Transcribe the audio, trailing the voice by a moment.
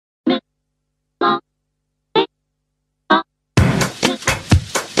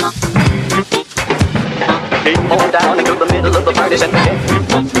party set me.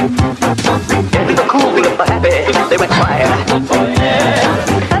 Into the cool beat of the happy, they went quiet.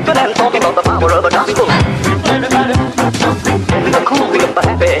 Happy and talking about the power of the gospel. Into the cool beat of the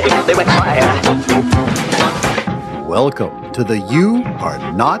happy, they went quiet. Welcome to the You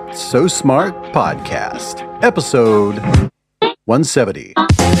Are Not So Smart podcast, episode 170.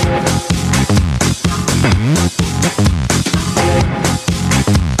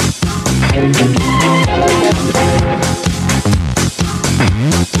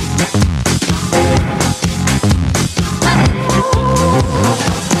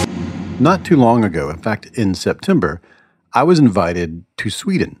 Not too long ago, in fact, in September, I was invited to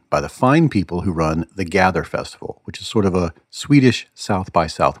Sweden by the fine people who run the Gather Festival, which is sort of a Swedish South by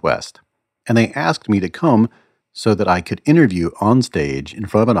Southwest. And they asked me to come so that I could interview on stage in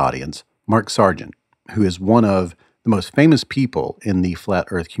front of an audience Mark Sargent, who is one of the most famous people in the flat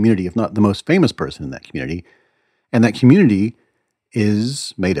earth community, if not the most famous person in that community. And that community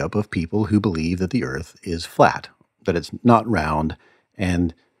is made up of people who believe that the earth is flat, that it's not round,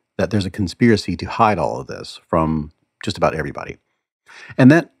 and that there's a conspiracy to hide all of this from just about everybody. And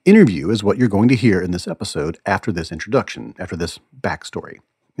that interview is what you're going to hear in this episode after this introduction, after this backstory.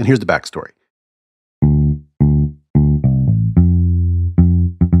 And here's the backstory.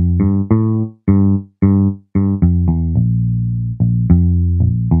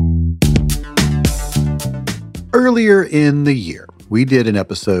 Earlier in the year, we did an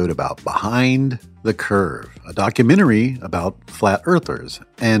episode about Behind the Curve, a documentary about flat earthers.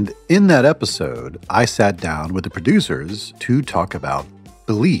 And in that episode, I sat down with the producers to talk about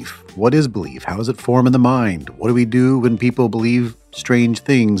belief. What is belief? How does it form in the mind? What do we do when people believe strange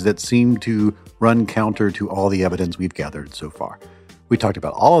things that seem to run counter to all the evidence we've gathered so far? We talked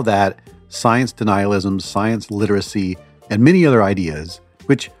about all of that, science denialism, science literacy, and many other ideas,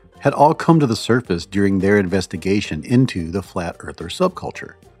 which had all come to the surface during their investigation into the flat earther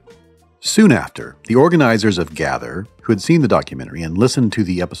subculture. Soon after, the organizers of Gather, who had seen the documentary and listened to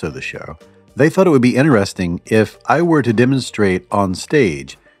the episode of the show, they thought it would be interesting if I were to demonstrate on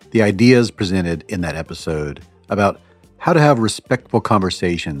stage the ideas presented in that episode about how to have respectful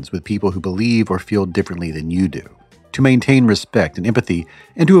conversations with people who believe or feel differently than you do, to maintain respect and empathy,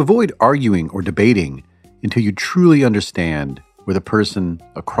 and to avoid arguing or debating until you truly understand where the person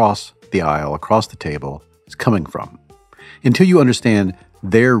across the aisle, across the table, is coming from, until you understand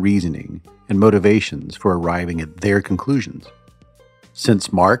their reasoning and motivations for arriving at their conclusions.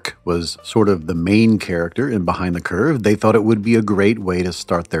 Since Mark was sort of the main character in Behind the Curve, they thought it would be a great way to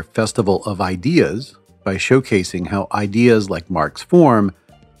start their festival of ideas by showcasing how ideas like Mark's form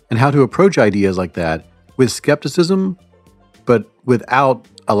and how to approach ideas like that with skepticism, but without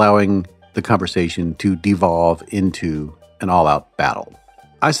allowing the conversation to devolve into an all-out battle.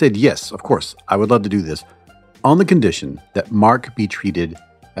 I said, yes, of course, I would love to do this, on the condition that Mark be treated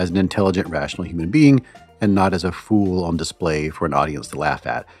as an intelligent, rational human being and not as a fool on display for an audience to laugh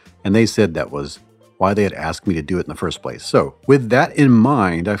at. And they said that was why they had asked me to do it in the first place. So with that in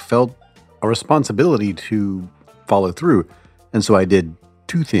mind, I felt a responsibility to follow through. And so I did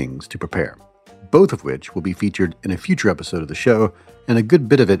two things to prepare, both of which will be featured in a future episode of the show, and a good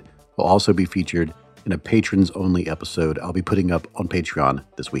bit of it will also be featured in a patrons-only episode I'll be putting up on Patreon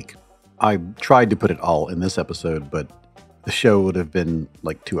this week. I tried to put it all in this episode, but the show would have been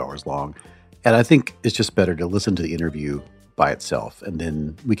like 2 hours long. And I think it's just better to listen to the interview by itself, and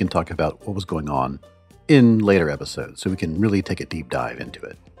then we can talk about what was going on in later episodes so we can really take a deep dive into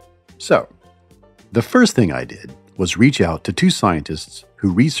it. So, the first thing I did was reach out to two scientists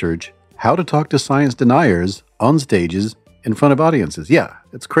who research how to talk to science deniers on stages in front of audiences. Yeah,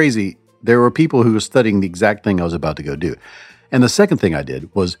 it's crazy. There were people who were studying the exact thing I was about to go do. And the second thing I did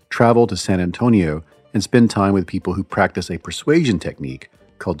was travel to San Antonio and spend time with people who practice a persuasion technique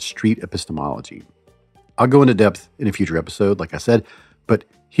called street epistemology. I'll go into depth in a future episode, like I said, but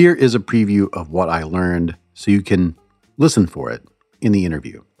here is a preview of what I learned so you can listen for it in the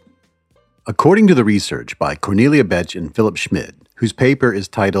interview. According to the research by Cornelia Betch and Philip Schmid, whose paper is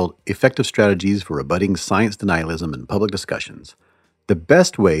titled Effective Strategies for Rebutting Science Denialism in Public Discussions, the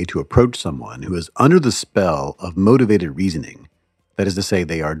best way to approach someone who is under the spell of motivated reasoning, that is to say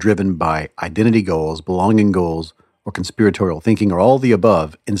they are driven by identity goals, belonging goals, or conspiratorial thinking, or all the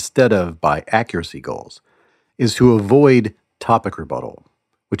above, instead of by accuracy goals, is to avoid topic rebuttal,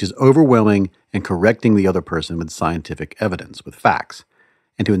 which is overwhelming and correcting the other person with scientific evidence, with facts,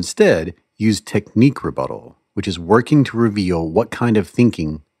 and to instead use technique rebuttal, which is working to reveal what kind of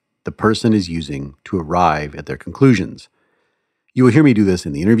thinking the person is using to arrive at their conclusions. You will hear me do this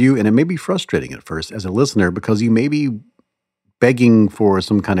in the interview, and it may be frustrating at first as a listener because you may be begging for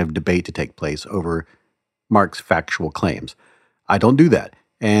some kind of debate to take place over Mark's factual claims. I don't do that.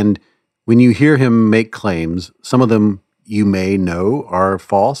 And when you hear him make claims, some of them you may know are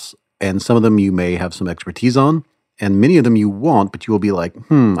false, and some of them you may have some expertise on, and many of them you won't, but you will be like,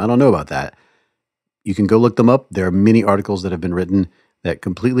 I don't know about that. You can go look them up. There are many articles that have been written that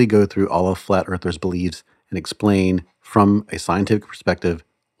completely go through all of Flat Earthers' beliefs and explain from a scientific perspective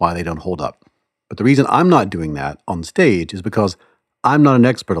why they don't hold up. But the reason I'm not doing that on stage is because I'm not an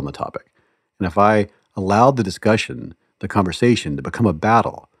expert on the topic. And if I allowed the discussion, the conversation to become a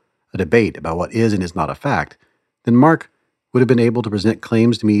battle, a debate about what is and is not a fact, then Mark would have been able to present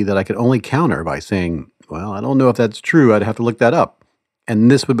claims to me that I could only counter by saying, well, I don't know if that's true. I'd have to look that up. And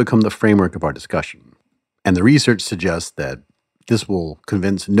this would become the framework of our discussion. And the research suggests that this will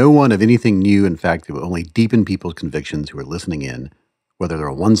convince no one of anything new. In fact, it will only deepen people's convictions who are listening in, whether they're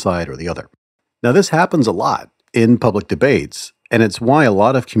on one side or the other. Now, this happens a lot in public debates, and it's why a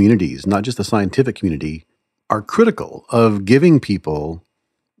lot of communities, not just the scientific community, are critical of giving people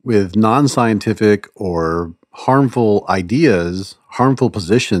with non-scientific or harmful ideas, harmful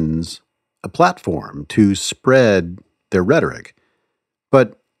positions, a platform to spread their rhetoric.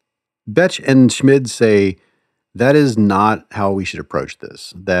 But Betch and Schmid say that is not how we should approach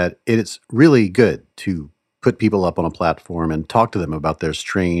this, that it's really good to put people up on a platform and talk to them about their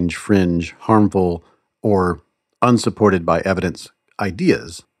strange, fringe, harmful, or unsupported by evidence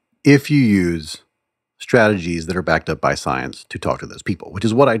ideas if you use strategies that are backed up by science to talk to those people, which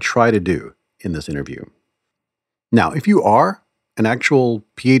is what I try to do in this interview. Now, if you are an actual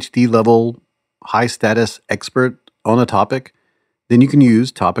PhD level, high status expert on a topic, then you can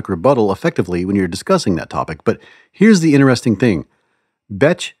use topic rebuttal effectively when you're discussing that topic. But here's the interesting thing.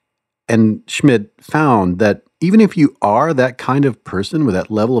 Betch and Schmid found that even if you are that kind of person with that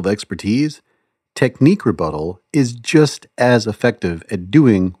level of expertise, technique rebuttal is just as effective at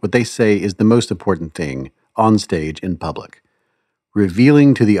doing what they say is the most important thing on stage in public,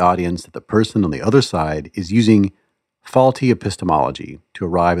 revealing to the audience that the person on the other side is using faulty epistemology to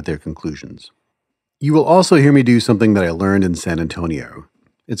arrive at their conclusions. You will also hear me do something that I learned in San Antonio.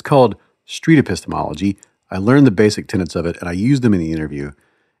 It's called street epistemology. I learned the basic tenets of it, and I used them in the interview.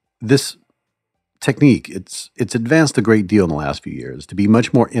 This technique, it's advanced a great deal in the last few years to be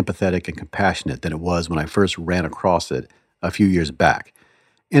much more empathetic and compassionate than it was when I first ran across it a few years back.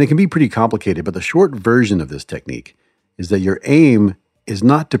 And it can be pretty complicated, but the short version of this technique is that your aim is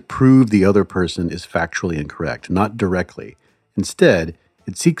not to prove the other person is factually incorrect, not directly. Instead,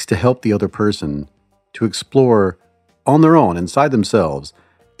 it seeks to help the other person to explore on their own, inside themselves,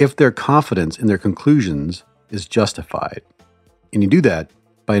 if their confidence in their conclusions is justified. And you do that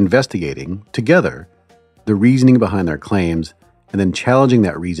by investigating together the reasoning behind their claims and then challenging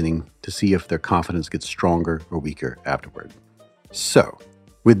that reasoning to see if their confidence gets stronger or weaker afterward. So,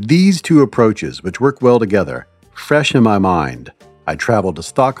 with these two approaches, which work well together, fresh in my mind, I traveled to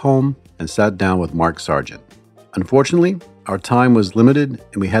Stockholm and sat down with Mark Sargent. Unfortunately, our time was limited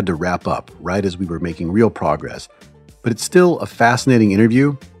and we had to wrap up right as we were making real progress. But it's still a fascinating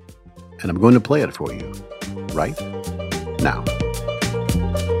interview, and I'm going to play it for you right now.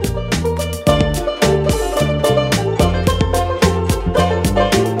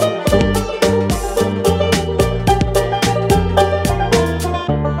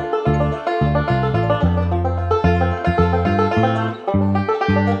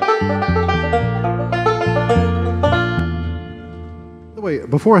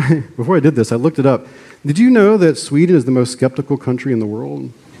 Before I did this, I looked it up. Did you know that Sweden is the most skeptical country in the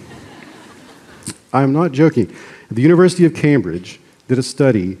world? I'm not joking. The University of Cambridge did a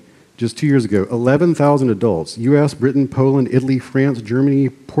study just 2 years ago. 11,000 adults, US, Britain, Poland, Italy, France, Germany,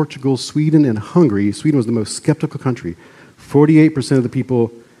 Portugal, Sweden, and Hungary. Sweden was the most skeptical country. 48% of the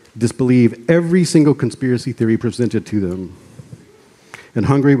people disbelieve every single conspiracy theory presented to them. And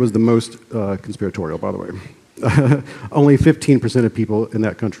Hungary was the most conspiratorial, by the way. Only 15% of people in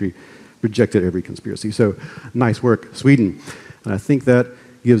that country rejected every conspiracy. So, nice work, Sweden. And I think that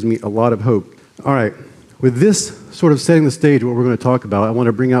gives me a lot of hope. All right, with this sort of setting the stage, what we're going to talk about, I want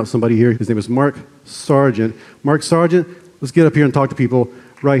to bring out somebody here. His name is Mark Sargent. Mark Sargent, let's get up here and talk to people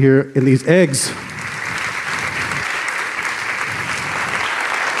right here in these eggs.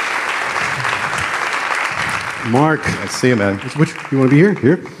 Mark. I see you, man. Which, you want to be here?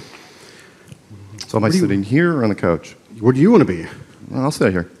 Here? So am I sitting here or on the couch? Where do you want to be? Well, I'll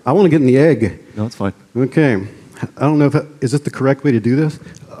stay here. I want to get in the egg. No, it's fine. Okay. I don't know if is this the correct way to do this?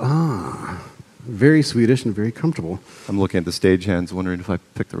 Very Swedish and very comfortable. I'm looking at the stagehands, wondering if I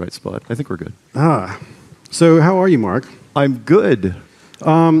picked the right spot. I think we're good. So how are you, Mark? I'm good.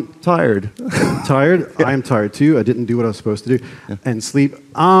 Tired. Tired? Yeah. I am tired too. I didn't do what I was supposed to do. Yeah. And sleep.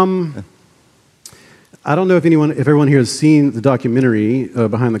 I don't know if everyone here has seen the documentary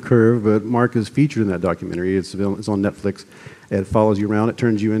Behind the Curve, but Mark is featured in that documentary. It's on Netflix. It follows you around. It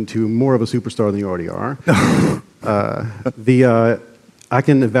turns you into more of a superstar than you already are. I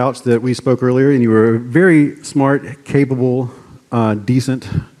can vouch that we spoke earlier, and you were a very smart, capable, decent,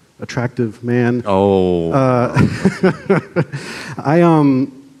 attractive man. Oh.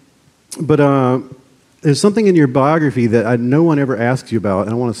 There's something in your biography that no one ever asks you about, and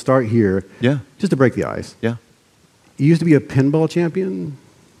I want to start here. Yeah. Just to break the ice. Yeah. You used to be a pinball champion?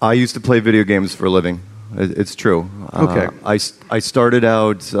 I used to play video games for a living. It's true. Okay. I started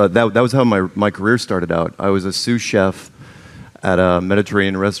out, that was how my career started out. I was a sous chef at a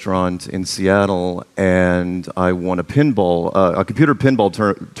Mediterranean restaurant in Seattle, and I won a computer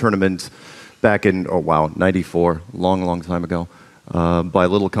pinball tournament back in, 94, long time ago, by a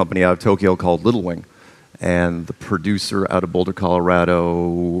little company out of Tokyo called Little Wing. And the producer out of Boulder,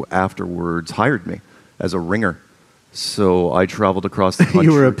 Colorado, afterwards hired me as a ringer. So I traveled across the country.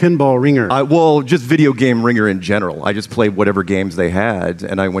 You were a pinball ringer. Well, just video game ringer in general. I just played whatever games they had,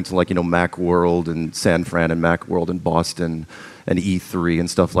 and I went to Macworld and San Fran and Macworld and Boston and E3 and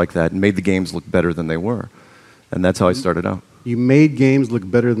stuff like that, and made the games look better than they were. And that's how I started out. You made games look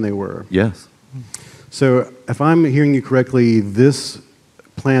better than they were. Yes. So if I'm hearing you correctly, this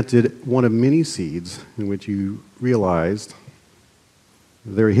planted one of many seeds in which you realized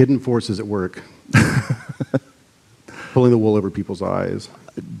there are hidden forces at work pulling the wool over people's eyes.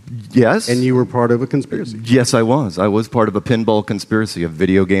 Yes. And you were part of a conspiracy. Yes, I was. I was part of a pinball conspiracy, a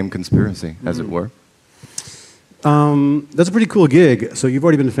video game conspiracy, as it were. That's a pretty cool gig. So you've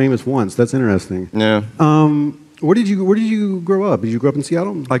already been famous once. That's interesting. Yeah. Where did you grow up? Did you grow up in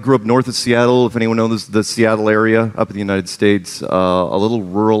Seattle? I grew up north of Seattle. If anyone knows the Seattle area up in the United States, a little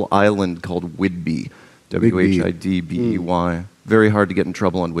rural island called Whidbey, Whidbey. Very hard to get in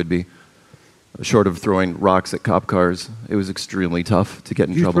trouble on Whidbey. Short of throwing rocks at cop cars, it was extremely tough to get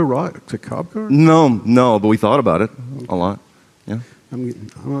in trouble. Did you throw rocks at cop cars? No, but we thought about it a lot. Yeah.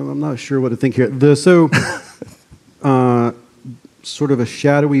 I'm not sure what to think here. Sort of a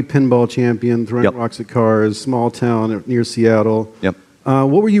shadowy pinball champion, throwing rocks at cars, small town near Seattle. Yep. What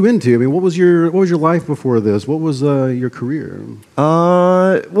were you into? I mean, what was your life before this? What was your career?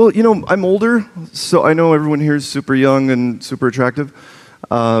 Well, I'm older, so I know everyone here is super young and super attractive.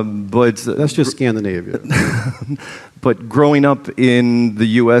 But that's just Scandinavia. But growing up in the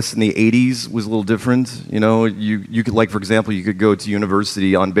U.S. in the 80s was a little different. You could, for example, you could go to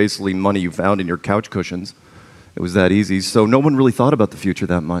university on basically money you found in your couch cushions. It was that easy. So no one really thought about the future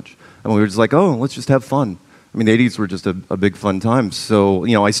that much. And we were just like, oh, let's just have fun. I mean, the 80s were just a big fun time. So,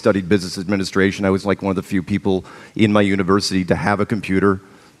 I studied business administration. I was like one of the few people in my university to have a computer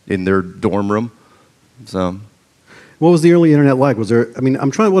in their dorm room. So, what was the early internet like? What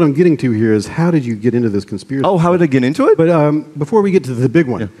I'm getting to here is, how did you get into this conspiracy? Oh, how did I get into it? But before we get to the big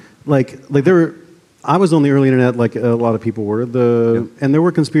one, I was on the early internet like a lot of people were, and there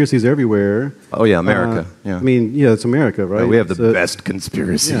were conspiracies everywhere. Oh yeah, America. Yeah. It's America, right? We have the best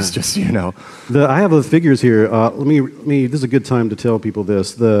conspiracies, just so you know. I have the figures here. Let me. This is a good time to tell people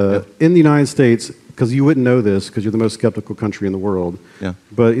this. In the United States, because you wouldn't know this because you're the most skeptical country in the world. Yeah.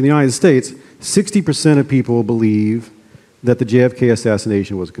 But in the United States, 60% of people believe that the JFK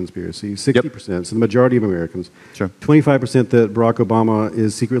assassination was a conspiracy. 60%, so the majority of Americans. Sure. 25% that Barack Obama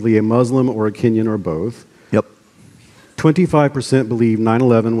is secretly a Muslim or a Kenyan or both. Yep. 25% believe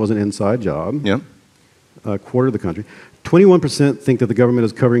 9/11 was an inside job. Yep. A quarter of the country. 21% think that the government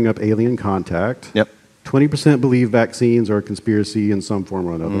is covering up alien contact. Yep. 20% believe vaccines are a conspiracy in some form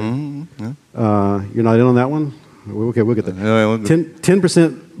or another. Mm-hmm. Yeah. You're not in on that one? Okay, we'll get there.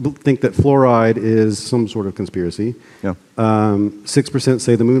 10% think that fluoride is some sort of conspiracy. Yeah. 6%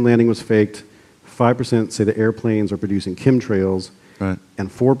 say the moon landing was faked. 5% say the airplanes are producing chemtrails. Right. And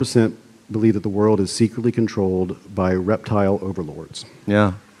 4% believe that the world is secretly controlled by reptile overlords.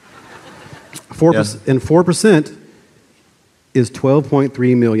 Yeah. 4%, and 4% is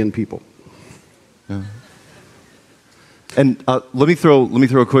 12.3 million people. Yeah. And let me throw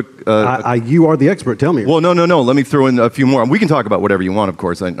a quick. You are the expert. Tell me. Well, no. Let me throw in a few more. We can talk about whatever you want, of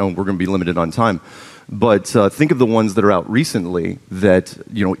course. I know we're going to be limited on time, but think of the ones that are out recently that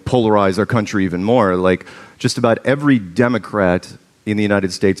polarize our country even more. Like just about every Democrat in the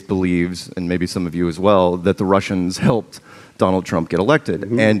United States believes, and maybe some of you as well, that the Russians helped Donald Trump get elected,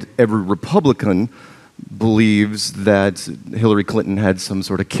 and every Republican believes that Hillary Clinton had some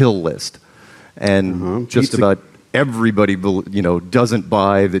sort of kill list, and everybody, doesn't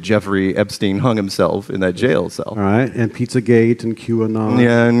buy that Jeffrey Epstein hung himself in that jail cell. All right, and Pizzagate and QAnon.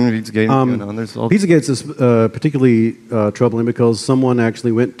 Yeah, and Pizzagate and QAnon. There's all... Pizzagate is particularly troubling because someone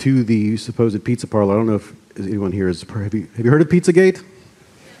actually went to the supposed pizza parlor. I don't know if anyone here have you heard of Pizzagate?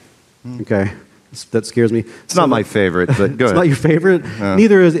 Okay, that scares me. It's not my favorite, but go it's ahead. not your favorite?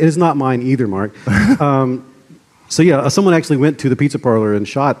 Neither is it is not mine either, Mark. So yeah, someone actually went to the pizza parlor and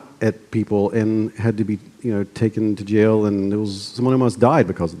shot at people and had to be, taken to jail, and someone almost died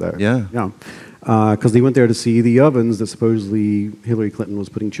because of that. Yeah. Because they went there to see the ovens that supposedly Hillary Clinton was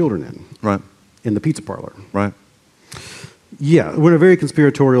putting children in. Right. In the pizza parlor. Right. Yeah, we're in a very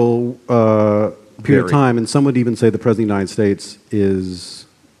conspiratorial period of time, and some would even say the President of the United States is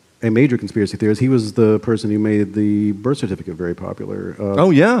a major conspiracy theorist. He was the person who made the birth certificate very popular.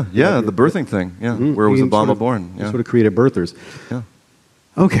 The birthing thing, where was Obama born? He sort of created birthers. Yeah.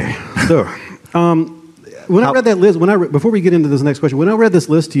 Okay, so when I read that list, before we get into this next question, when I read this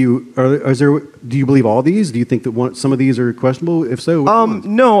list to you, do you believe all these? Do you think that some of these are questionable? If so,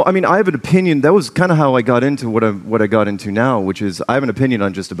 no. I mean, I have an opinion. That was kind of how I got into what I got into now, which is I have an opinion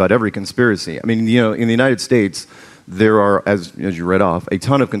on just about every conspiracy. I mean, in the United States, there are, as you read off, a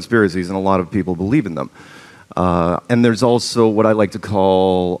ton of conspiracies, and a lot of people believe in them. And there's also what I like to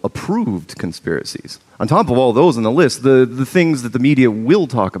call approved conspiracies. On top of all those on the list, the things that the media will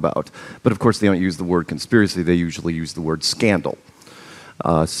talk about. But of course, they don't use the word conspiracy. They usually use the word scandal.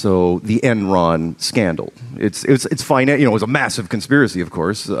 So the Enron scandal. It's fine. It was a massive conspiracy, of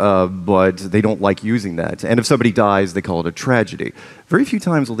course, but they don't like using that. And if somebody dies, they call it a tragedy. Very few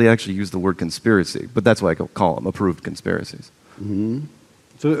times will they actually use the word conspiracy, but that's why I call them approved conspiracies. Mm-hmm.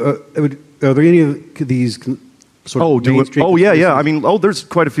 So are there any of these sort of mainstream conspiracies? I mean, there's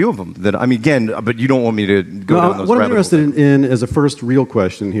quite a few of them. But you don't want me to go down those what I'm rabbit holes. interested in as a first real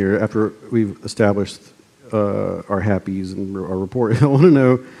question here, after we've established our happies and our report, I want to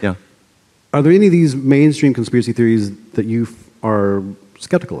know, are there any of these mainstream conspiracy theories that you are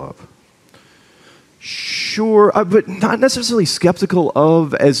skeptical of? Sure, but not necessarily skeptical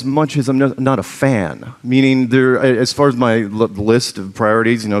of as much as I'm not a fan. Meaning, as far as my list of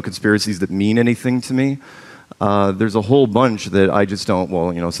priorities, conspiracies that mean anything to me, there's a whole bunch that I just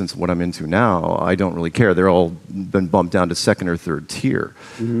don't, since what I'm into now, I don't really care. They're all been bumped down to second or third tier.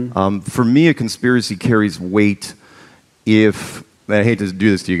 Mm-hmm. For me, a conspiracy carries weight if, and I hate to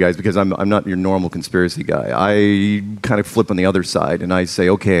do this to you guys because I'm not your normal conspiracy guy. I kind of flip on the other side and I say,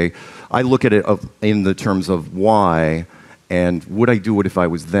 okay, I look at it in the terms of why and would I do it if I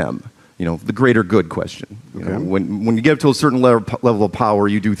was them? The greater good question. When you get to a certain level of power,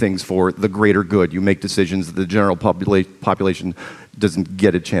 you do things for the greater good. You make decisions that the general population doesn't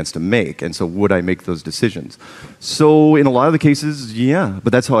get a chance to make. And so would I make those decisions? So in a lot of the cases, yeah,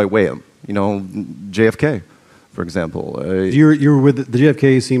 but that's how I weigh them. JFK, for example. You're with the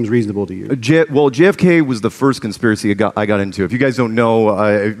JFK seems reasonable to you. JFK was the first conspiracy I got into. If you guys don't know,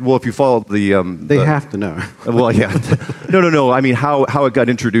 if you follow they have to know. Well, yeah. No. I mean, how it got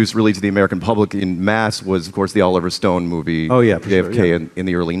introduced really to the American public in mass was, of course, the Oliver Stone movie, JFK, in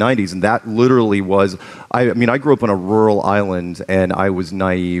the early 90s. And that literally was, I grew up on a rural island, and I was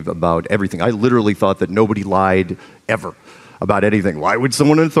naive about everything. I literally thought that nobody lied ever about anything. Why would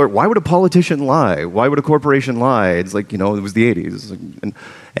someone in authority, why would a politician lie? Why would a corporation lie? It's like, it was the 80s.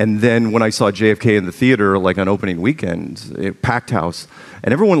 And then when I saw JFK in the theater, like on opening weekend, packed house,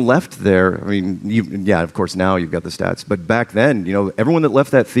 and everyone left there. I mean, of course now you've got the stats, but back then, everyone that left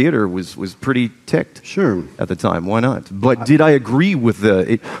that theater was pretty ticked. Sure. At the time, why not? But did I agree with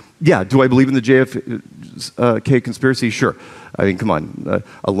do I believe in the JFK conspiracy? Sure. I mean, come on,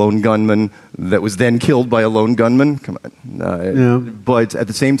 a lone gunman that was then killed by a lone gunman? Come on. But at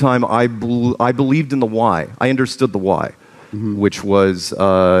the same time, I believed in the why. I understood the why, which was,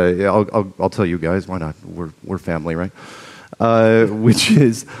 I'll tell you guys, why not? We're family, right? Which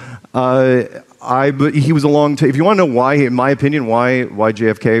is, he was if you want to know why, in my opinion, why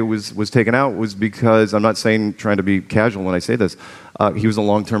JFK was taken out was because, I'm not trying to be casual when I say this, he was a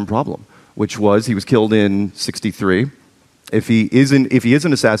long-term problem, which was he was killed in 63. If he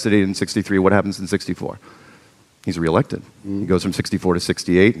isn't assassinated in 63, what happens in 64? He's reelected. He goes from 64 to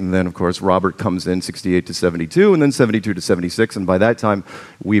 68, and then, of course, Robert comes in 68 to 72, and then 72 to 76, and by that time,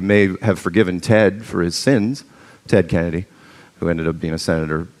 we may have forgiven Ted for his sins, Ted Kennedy, who ended up being a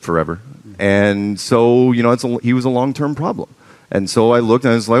senator forever. And so, he was a long-term problem. And so I looked,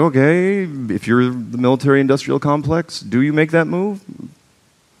 and I was like, okay, if you're the military-industrial complex, do you make that move?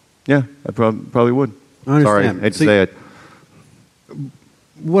 Yeah, I probably would. I understand. Sorry, I hate to say it.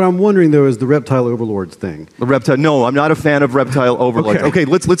 What I'm wondering, though, is the reptile overlords thing. The reptile? No, I'm not a fan of reptile overlords. Okay,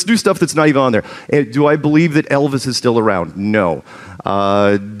 let's do stuff that's not even on there. Do I believe that Elvis is still around? No.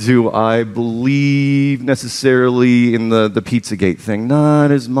 Do I believe necessarily in the Pizzagate thing? Not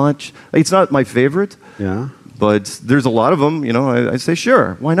as much. It's not my favorite. Yeah. But there's a lot of them. You know, I say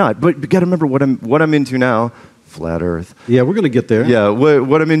sure, why not? But you got to remember what I'm into now. Flat Earth. Yeah, we're going to get there. Yeah,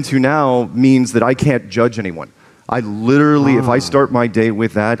 what I'm into now means that I can't judge anyone. I literally, if I start my day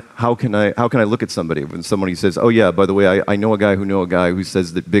with that, how can I look at somebody when somebody says, "Oh yeah, by the way, I know a guy who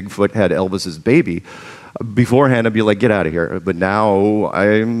says that Bigfoot had Elvis's baby." Beforehand, I'd be like, "Get out of here." But now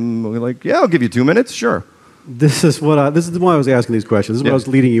I'm like, "Yeah, I'll give you 2 minutes, sure." This is why I was asking these questions. This is what I was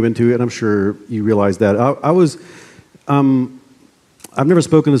leading you into, and I'm sure you realize that. I've never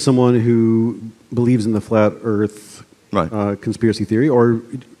spoken to someone who believes in the flat Earth conspiracy theory, or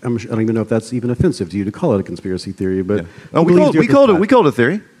I don't even know if that's even offensive to you to call it a conspiracy theory. But we called it a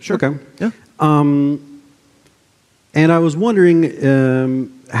theory. Sure. Okay. Yeah. And I was wondering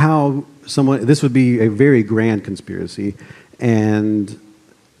how someone. This would be a very grand conspiracy, and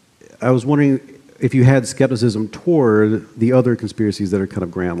I was wondering if you had skepticism toward the other conspiracies that are kind of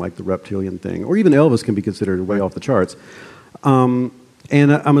grand, like the reptilian thing, or even Elvis can be considered way off the charts.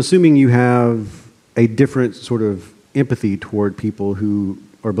 And I'm assuming you have a different sort of empathy toward people who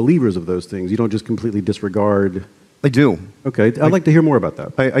are believers of those things. You don't just completely disregard. I do. Okay, I'd like to hear more about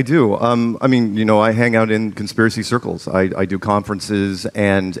that. I do. I mean, you know, I hang out in conspiracy circles. I do conferences,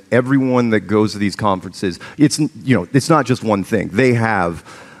 and everyone that goes to these conferences, it's not just one thing. They have,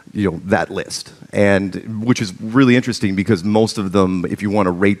 that list, and which is really interesting because most of them, if you want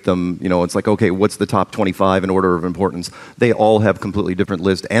to rate them, it's like, okay, what's the top 25 in order of importance? They all have completely different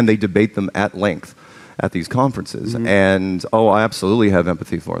lists, and they debate them at length at these conferences. Mm-hmm. And I absolutely have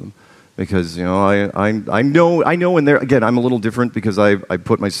empathy for them. Because I know, and there again, I'm a little different because I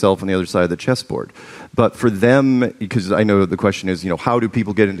put myself on the other side of the chessboard. But for them, because I know the question is, how do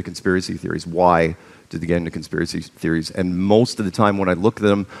people get into conspiracy theories? Why did they get into conspiracy theories? And most of the time, when I look at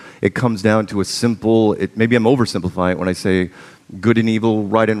them, it comes down to a simple. Maybe I'm oversimplifying it when I say good and evil,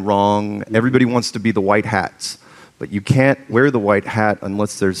 right and wrong. Everybody wants to be the white hats, but you can't wear the white hat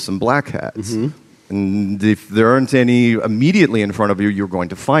unless there's some black hats. Mm-hmm. And if there aren't any immediately in front of you, you're going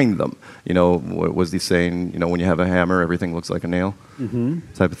to find them. What was the saying? When you have a hammer, everything looks like a nail,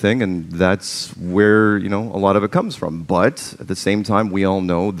 type of thing. And that's where, a lot of it comes from. But at the same time, we all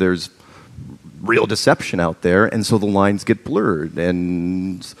know there's real deception out there. And so the lines get blurred.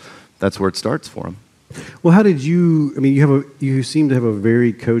 And that's where it starts for them. Well, how did you, you seem to have a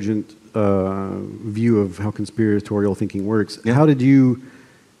very cogent view of how conspiratorial thinking works. Yeah. How did you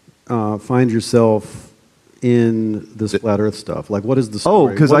find yourself in this flat Earth stuff? Like, what is the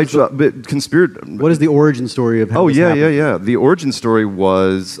story? What is the origin story of how this happened? Yeah. The origin story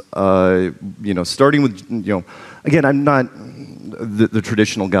was, starting with, again, I'm not the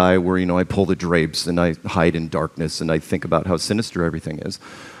traditional guy where, I pull the drapes and I hide in darkness and I think about how sinister everything is.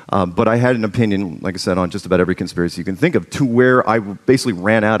 But I had an opinion, like I said, on just about every conspiracy you can think of, to where I basically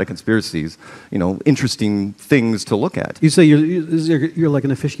ran out of conspiracies, interesting things to look at. You say you're like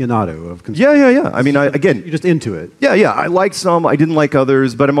an aficionado of conspiracy. Yeah. I mean, you're just into it. Yeah. I like some, I didn't like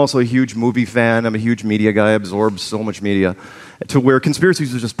others, but I'm also a huge movie fan. I'm a huge media guy. I absorb so much media. To where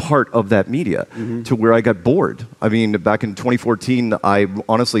conspiracies are just part of that media, to where I got bored. I mean, back in 2014, I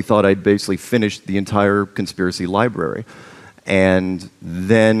honestly thought I'd basically finished the entire conspiracy library. And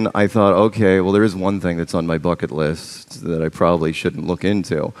then I thought, okay, well, there is one thing that's on my bucket list that I probably shouldn't look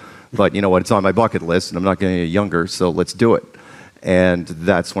into. But you know what? It's on my bucket list, and I'm not getting any younger, so let's do it. And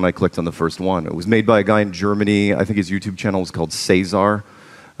that's when I clicked on the first one. It was made by a guy in Germany. I think his YouTube channel was called Caesar.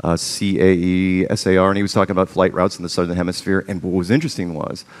 Caesar, and he was talking about flight routes in the southern hemisphere. And what was interesting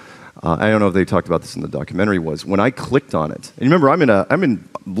was, I don't know if they talked about this in the documentary, was when I clicked on it. And remember, I'm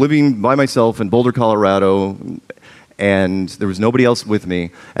living by myself in Boulder, Colorado, and there was nobody else with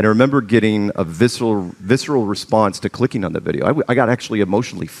me. And I remember getting a visceral response to clicking on the video. I got actually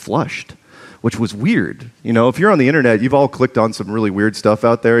emotionally flushed, which was weird. If you're on the internet, you've all clicked on some really weird stuff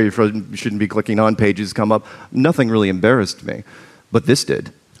out there. You shouldn't be clicking on. Pages come up. Nothing really embarrassed me, but this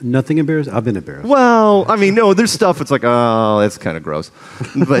did. Nothing embarrassed? I've been embarrassed. Well, no, there's stuff. It's like, oh, that's kind of gross,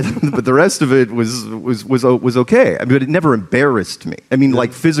 but the rest of it was okay. But it never embarrassed me.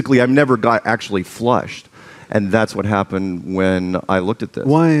 Like physically, I've never got actually flushed, and that's what happened when I looked at this.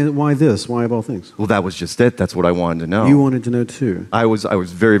 Why this? Why of all things? Well, that was just it. That's what I wanted to know. You wanted to know too. I was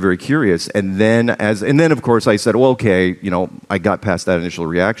very, very curious, and then of course I said, well, okay, I got past that initial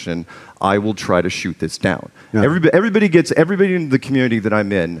reaction. I will try to shoot this down. Yeah. Everybody in the community that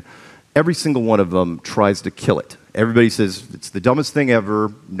I'm in, every single one of them tries to kill it. Everybody says it's the dumbest thing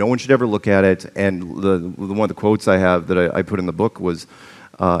ever. No one should ever look at it. And one of the quotes I have that I put in the book was,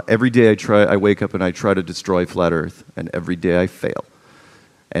 every day I wake up and I try to destroy flat Earth, and every day I fail.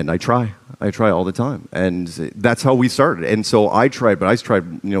 And I try all the time. And that's how we started. And so I tried,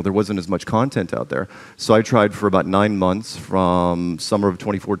 there wasn't as much content out there. So I tried for about 9 months, from summer of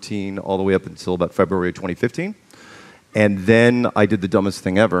 2014 all the way up until about February of 2015. And then I did the dumbest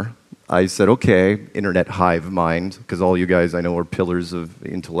thing ever. I said, okay, internet hive mind, because all you guys I know are pillars of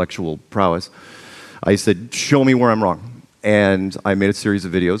intellectual prowess. I said, show me where I'm wrong. And I made a series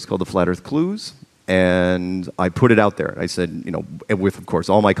of videos called The Flat Earth Clues. And I put it out there. I said, with, of course,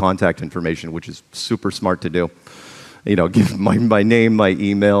 all my contact information, which is super smart to do. Give my name, my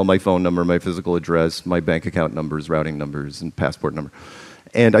email, my phone number, my physical address, my bank account numbers, routing numbers, and passport number.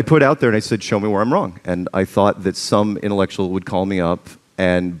 And I put it out there and I said, show me where I'm wrong. And I thought that some intellectual would call me up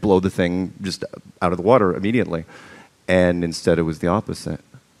and blow the thing just out of the water immediately. And instead it was the opposite.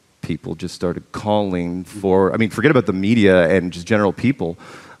 People just started calling for, forget about the media and just general people.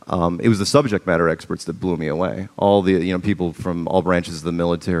 It was the subject matter experts that blew me away. All the people from all branches of the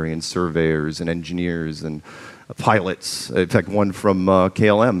military, and surveyors and engineers and pilots. In fact, one from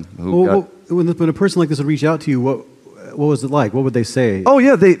KLM. When a person like this would reach out to you, what was it like? What would they say? Oh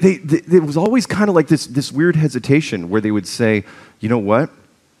yeah, it was always kind of like this weird hesitation where they would say, you know what?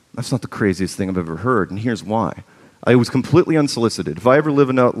 That's not the craziest thing I've ever heard, and here's why. I was completely unsolicited. If I ever live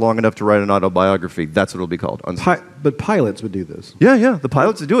long enough to write an autobiography, that's what it'll be called. But pilots would do this. Yeah. The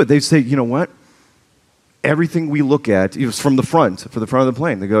pilots would do it. They say, you know what? Everything we look at, from the front of the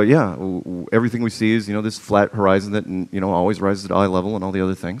plane, they go, yeah, everything we see is, this flat horizon that, always rises at eye level and all the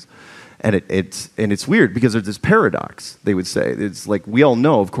other things. And it's weird because there's this paradox, they would say. It's like, we all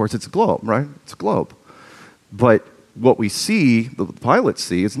know, of course, it's a globe, right? It's a globe. But what we see, the pilots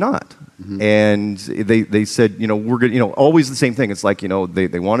see, is not. Mm-hmm. And they said, we're good, always the same thing. It's like,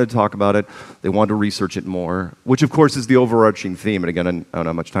 they wanted to talk about it, they wanted to research it more, which of course is the overarching theme. And again, I don't know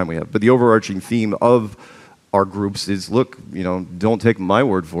how much time we have, but the overarching theme of our groups is, look, don't take my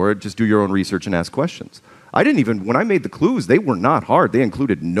word for it, just do your own research and ask questions. When I made the clues, they were not hard. They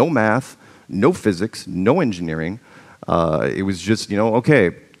included no math, no physics, no engineering. It was just,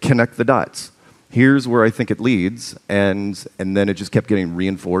 okay, connect the dots. Here's where I think it leads, and then it just kept getting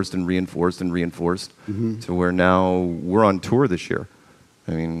reinforced mm-hmm. to where now we're on tour this year.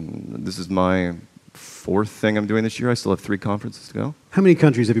 This is my 4th thing I'm doing this year. I still have 3 conferences to go. How many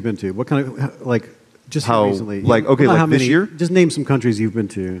countries have you been to? What kind of, just recently? This year? Just name some countries you've been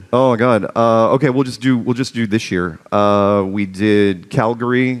to. Oh my God. Okay, we'll just do this year. We did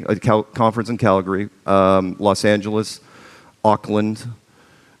Calgary, a conference in Calgary, Los Angeles, Auckland,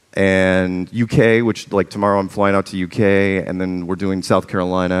 and UK, which tomorrow I'm flying out to UK, and then we're doing South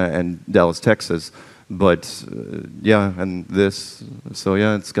Carolina and Dallas, Texas. But and this. So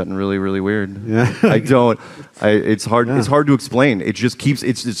yeah, it's gotten really, really weird. Yeah. It's hard. Yeah. It's hard to explain. It just keeps.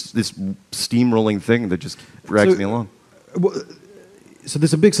 It's this steamrolling thing that just drags me along. So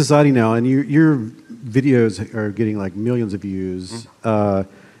there's a big society now, and your videos are getting millions of views. Mm-hmm.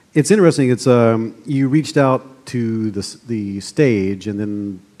 It's interesting. It's you reached out to the stage, and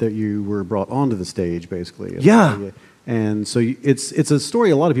then that you were brought onto the stage, basically. Yeah. And so it's a story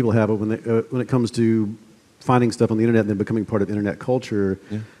a lot of people have when it comes to finding stuff on the internet and then becoming part of internet culture.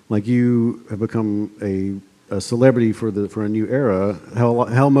 Yeah. Like you have become a celebrity for a new era.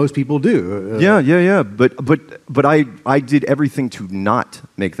 How most people do. Yeah. But I did everything to not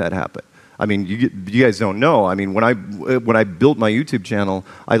make that happen. You guys don't know. When I built my YouTube channel,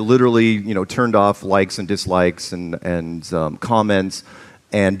 I literally turned off likes and dislikes and comments,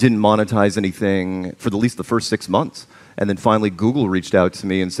 and didn't monetize anything for at least the first 6 months. And then finally Google reached out to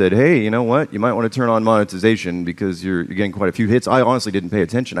me and said, hey, you know what? You might want to turn on monetization because you're getting quite a few hits. I honestly didn't pay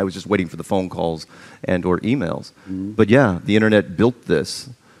attention. I was just waiting for the phone calls and or emails. Mm-hmm. But yeah, the internet built this.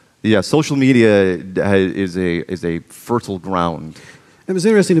 Yeah, social media is a fertile ground. It was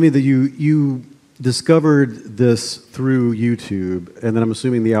interesting to me that you discovered this through YouTube, and then I'm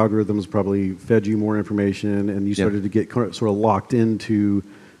assuming the algorithms probably fed you more information, and you started to get sort of locked into,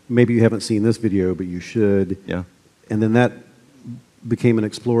 maybe you haven't seen this video, but you should. Yeah. And then that became an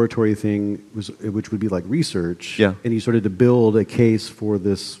exploratory thing, which would be like research. Yeah. And you started to build a case for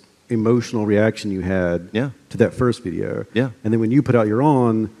this emotional reaction you had to that first video. Yeah. And then when you put out your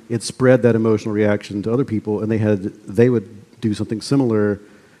own, it spread that emotional reaction to other people, and they would do something similar.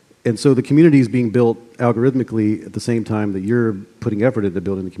 And so the community is being built algorithmically at the same time that you're putting effort into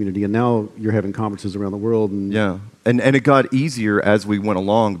building the community, and now you're having conferences around the world. And and it got easier as we went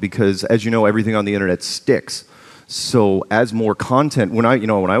along because, as you know, everything on the internet sticks. So as more content, when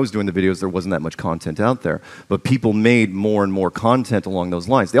I was doing the videos, there wasn't that much content out there, but people made more and more content along those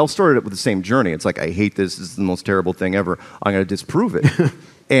lines. They all started it with the same journey. It's like, I hate this. This is the most terrible thing ever. I'm going to disprove it.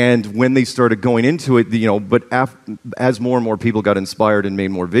 And when they started going into it, but as more and more people got inspired and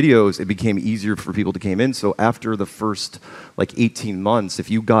made more videos, it became easier for people to come in. So after the first 18 months, if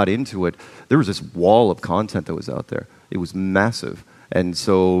you got into it, there was this wall of content that was out there. It was massive. And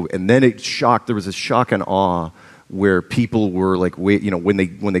then there was a shock and awe where people were like, wait, when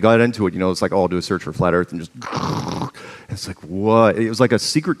they got into it, it's like, oh, I'll do a search for flat Earth and just, it's like, what? It was like a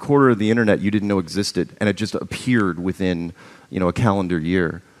secret corner of the internet you didn't know existed, and it just appeared within, a calendar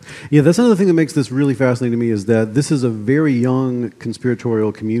year. Yeah, that's another thing that makes this really fascinating to me is that this is a very young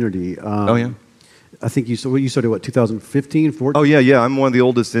conspiratorial community. Oh yeah. I think you started what, 2015, 14? Oh yeah. I'm one of the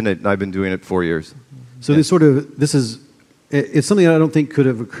oldest in it, and I've been doing it 4 years. So it's something that I don't think could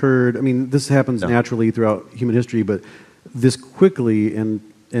have occurred. I mean, this happens naturally throughout human history, but this quickly and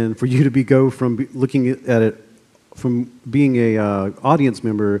for you to go from looking at it from being a audience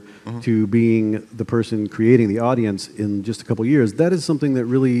member to being the person creating the audience in just a couple years, that is something that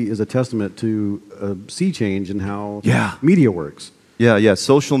really is a testament to a sea change in how media works. Yeah.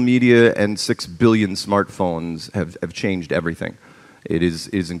 Social media and 6 billion smartphones have changed everything. It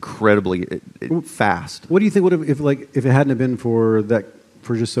is incredibly fast. What do you think would have if it hadn't have been for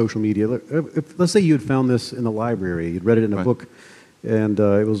just social media? Let's say you had found this in the library, you'd read it in a book, and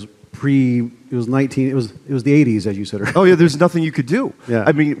it was the 80s, as you said. Oh yeah, there's nothing you could do. Yeah.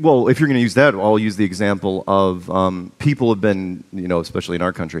 I mean, well, if you're going to use that, I'll use the example of people have been, especially in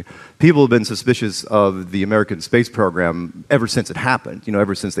our country, people have been suspicious of the American space program ever since it happened.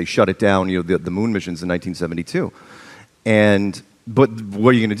 Ever since they shut it down. The moon missions in 1972, But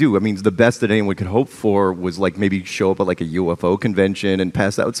what are you going to do? I mean, the best that anyone could hope for was maybe show up at a UFO convention and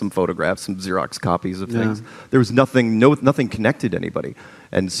pass out some photographs, some Xerox copies of things. There was nothing connected to anybody.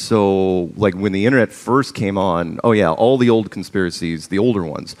 And so, when the internet first came on, all the old conspiracies, the older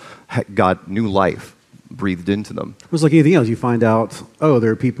ones, got new life breathed into them. It was like anything else. You find out,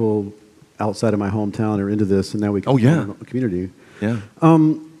 there are people outside of my hometown who are into this, and now we can form a community. Yeah.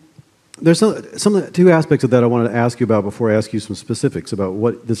 There's two aspects of that I wanted to ask you about before I ask you some specifics about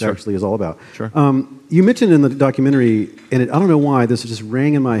what this actually is all about. Sure. You mentioned in the documentary, and I don't know why, this just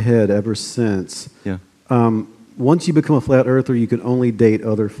rang in my head ever since. Yeah. Once you become a flat earther, you can only date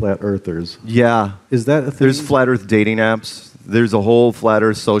other flat earthers. Yeah. Is that a thing? There's flat earth dating apps. There's a whole flat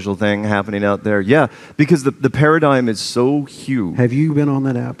earth social thing happening out there. Yeah, because the paradigm is so huge. Have you been on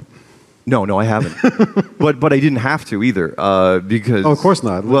that app? No, I haven't. but I didn't have to either because. Oh, of course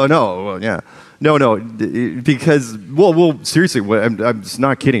not. Well, no, well, yeah, no, because seriously, I'm just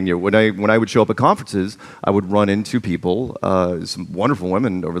not kidding you. When I would show up at conferences, I would run into people, some wonderful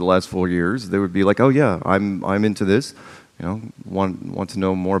women over the last 4 years. They would be like, "Oh yeah, I'm into this." Want to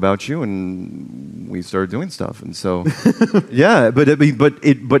know more about you, and we started doing stuff, and so yeah. But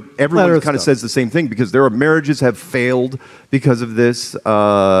everyone kind of says the same thing because there are marriages have failed because of this.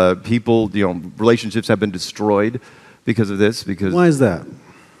 People, relationships have been destroyed because of this. Because why is that?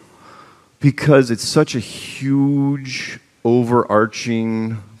 Because it's such a huge,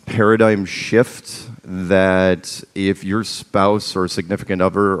 overarching paradigm shift that if your spouse or significant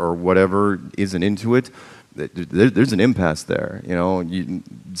other or whatever isn't into it, there's an impasse there.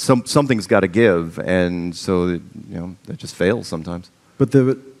 Something's got to give, and so that just fails sometimes. But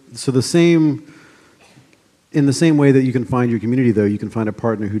in the same way that you can find your community, though, you can find a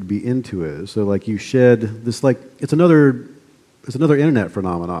partner who'd be into it. So you shed this it's another internet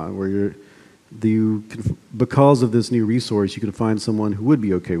phenomenon where because of this new resource, you can find someone who would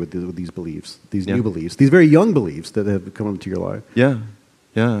be okay with these beliefs, these new beliefs, these very young beliefs that have come into your life. Yeah.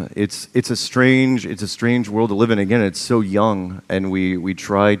 Yeah, it's a strange world to live in. Again, it's so young, and we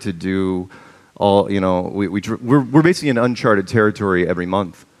try to do all. We're basically in uncharted territory every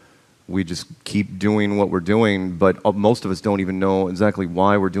month. We just keep doing what we're doing, but most of us don't even know exactly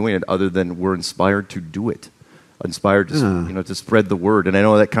why we're doing it, other than we're inspired to do it, inspired to to spread the word. And I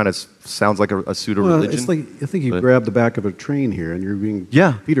know that kind of sounds like a pseudo religion. Well, it's I think you grab the back of a train here, and you're being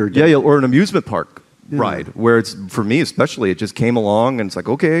feedered. Yeah, or an amusement park. Ride, where it's, for me especially, it just came along and it's like,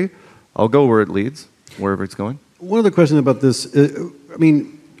 okay, I'll go where it leads, wherever it's going. One other question about this,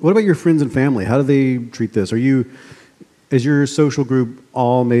 what about your friends and family? How do they treat this? Is your social group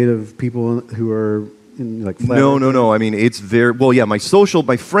all made of people who are in flat No. I mean, it's very,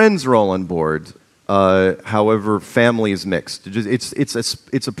 my friends are all on board. However, family is mixed. It's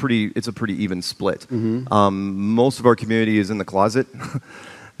a pretty even split. Mm-hmm. Most of our community is in the closet.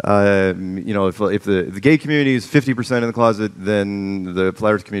 if the gay community is 50% in the closet, then the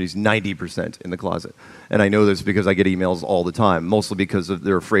flat earth community is 90% in the closet. And I know this because I get emails all the time, mostly because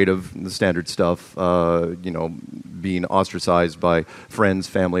they're afraid of the standard stuff, being ostracized by friends,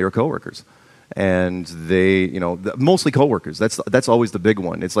 family, or coworkers. And they, mostly coworkers. That's always the big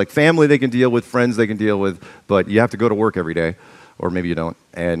one. It's like family they can deal with, friends they can deal with, but you have to go to work every day, or maybe you don't,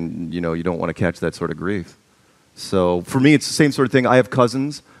 and you don't want to catch that sort of grief. So for me, it's the same sort of thing. I have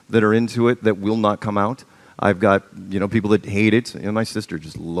cousins that are into it that will not come out. I've got people that hate it. My sister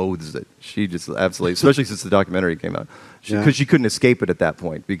just loathes it. She just absolutely, especially since the documentary came out, because she couldn't escape it at that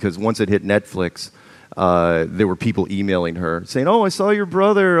point. Because once it hit Netflix, there were people emailing her saying, "Oh, I saw your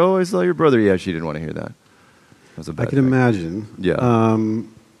brother. Oh, I saw your brother." Yeah, she didn't want to hear that. That was a bad I can thing. imagine. Yeah.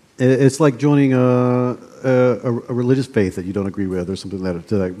 It's like joining a religious faith that you don't agree with, or something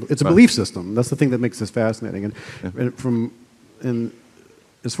it's a belief system. That's the thing that makes this fascinating. And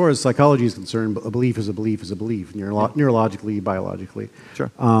as far as psychology is concerned, a belief is a belief is a belief, neurologically, biologically. Sure.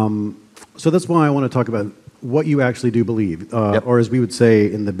 So that's why I want to talk about what you actually do believe, or as we would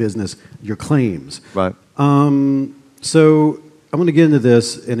say in the business, your claims. Right. So I'm going to get into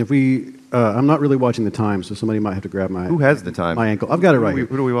this, and if I'm not really watching the time, so somebody might have to grab Who has the time? my ankle. I've got it right here.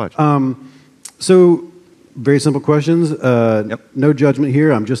 Who do we watch? So, very simple questions. No judgment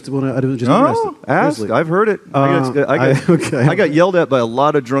here. I'm just interested. Ask. Seriously. I've heard it. Okay. I got yelled at by a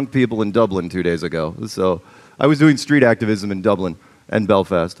lot of drunk people in Dublin 2 days ago. So I was doing street activism in Dublin and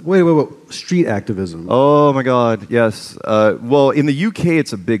Belfast. Wait. Street activism. Oh my God, yes. Well, in the UK,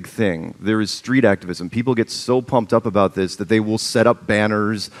 it's a big thing. There is street activism. People get so pumped up about this that they will set up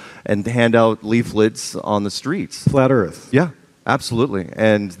banners and hand out leaflets on the streets. Flat Earth. Yeah. Absolutely,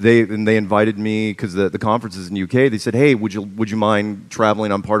 and they invited me because the conference is in the UK. They said, "Hey, would you mind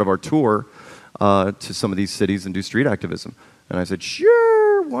traveling on part of our tour to some of these cities and do street activism?" And I said,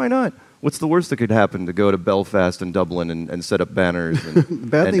 "Sure, why not? What's the worst that could happen to go to Belfast and Dublin and set up banners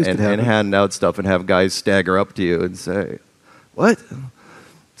and Bad things could happen. and hand out stuff and have guys stagger up to you and say, what?"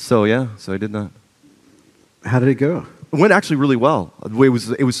 So I did that. How did it go? It went actually really well. It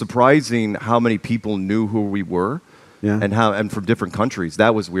was surprising how many people knew who we were. Yeah. And from different countries.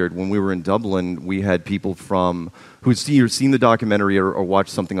 That was weird. When we were in Dublin, we had people who'd seen the documentary or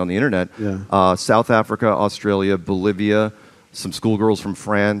watched something on the internet. Yeah. South Africa, Australia, Bolivia, some schoolgirls from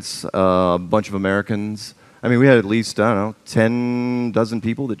France, a bunch of Americans. I mean, we had at least, 10 dozen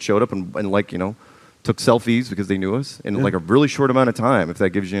people that showed up and took selfies because they knew us in like a really short amount of time, if that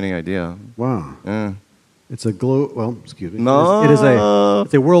gives you any idea. Wow. Yeah. It's a excuse me. No.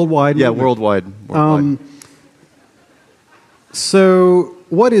 It's a worldwide Yeah, movement. worldwide. So,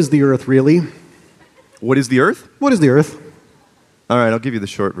 what is the Earth really? What is the Earth? What is the Earth? All right, I'll give you the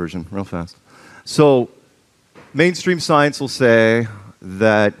short version real fast. So, mainstream science will say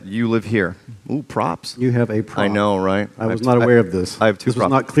that you live here. Ooh, props. You have a prop. I know, right? I was not aware of this. I have two This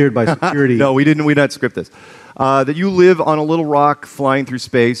props. was not cleared by security. No, we didn't. We did not script this. That you live on a little rock flying through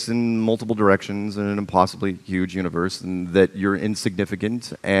space in multiple directions in an impossibly huge universe, and that you're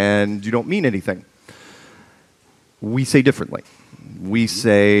insignificant and you don't mean anything. We say differently. We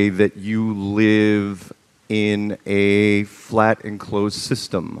say that you live in a flat enclosed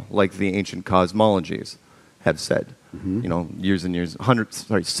system, like the ancient cosmologies have said, years and years,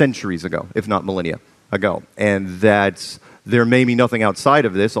 centuries ago, if not millennia ago. And that there may be nothing outside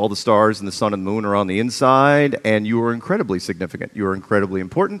of this. All the stars and the sun and the moon are on the inside, and you are incredibly significant. You are incredibly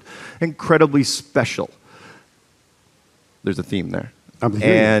important, incredibly special. There's a theme there.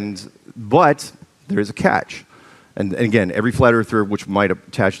 But there is a catch. And again, every flat earther, which might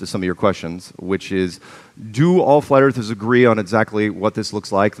attach to some of your questions, which is, do all flat earthers agree on exactly what this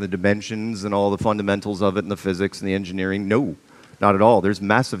looks like, the dimensions and all the fundamentals of it, and the physics and the engineering? No, not at all. There's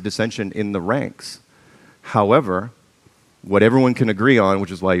massive dissension in the ranks. However, what everyone can agree on, which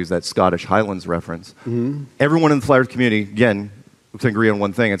is why I use that Scottish Highlands reference, everyone in the flat earth community, again, can agree on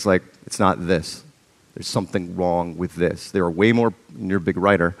one thing. It's like, it's not this. There's something wrong with this. There are way more, and you're a big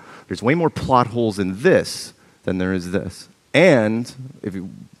writer, there's way more plot holes in this than there is this. And if you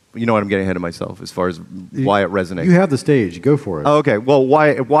know what, I'm getting ahead of myself as far as why it resonates. You have the stage. Go for it. Oh, okay. Well, why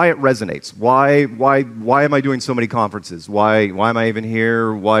it resonates? Why am I doing so many conferences? Why am I even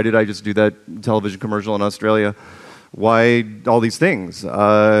here? Why did I just do that television commercial in Australia? Why all these things?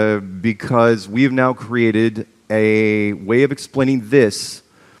 Because we've now created a way of explaining this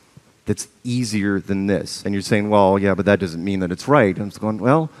that's easier than this. And you're saying, well, yeah, but that doesn't mean that it's right. And I'm going,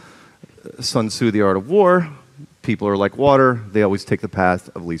 well, Sun Tzu, The Art of War. People are like water. They always take the path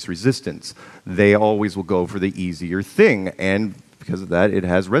of least resistance. They always will go for the easier thing. And because of that, it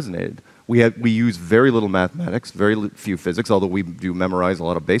has resonated We use very little mathematics, few physics, although we do memorize a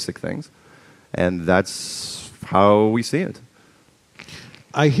lot of basic things. And that's how we see it.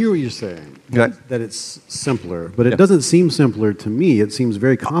 I hear what you're saying, Okay. that it's simpler, but it doesn't seem simpler to me. It seems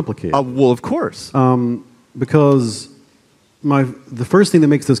very complicated. Well, of course. Because the first thing that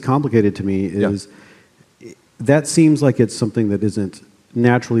makes this complicated to me is that seems like it's something that isn't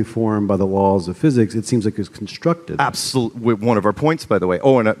naturally formed by the laws of physics. It seems like it's constructed. Absolutely, one of our points, by the way.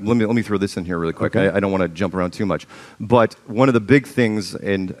 Oh, and let me throw this in here really quick. Okay. I don't want to jump around too much, but one of the big things,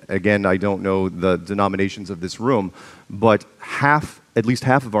 and again, I don't know the denominations of this room, but at least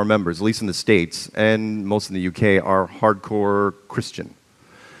half of our members, at least in the States and most in the UK, are hardcore Christian.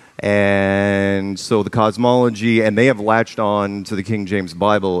 And so the cosmology, and they have latched on to the King James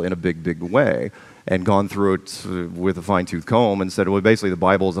Bible in a big, big way and gone through it with a fine-tooth comb and said, well, basically the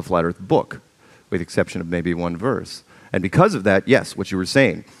Bible is a flat earth book, with the exception of maybe one verse. And because of that, yes, what you were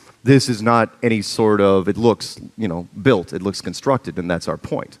saying, this is not any sort of, it looks, built, it looks constructed, and that's our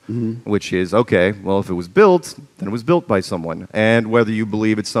point, which is, okay, well, if it was built, then it was built by someone. And whether you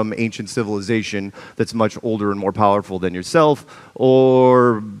believe it's some ancient civilization that's much older and more powerful than yourself,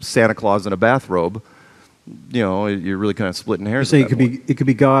 or Santa Claus in a bathrobe, you're really kind of splitting hairs. You're saying it could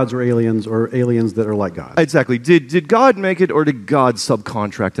be gods or aliens that are like gods. Exactly. Did God make it, or did God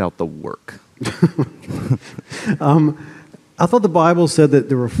subcontract out the work? I thought the Bible said that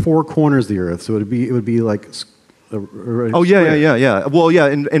there were four corners of the earth, so it would be like. Oh yeah. Well, yeah,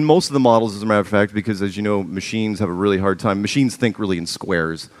 in most of the models, as a matter of fact, because as you know, machines have a really hard time. Machines think really in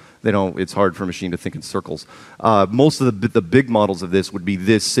squares. They don't. It's hard for a machine to think in circles. Most of the big models of this would be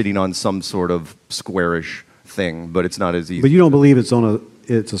this sitting on some sort of squarish thing, but it's not as easy. But you don't believe it's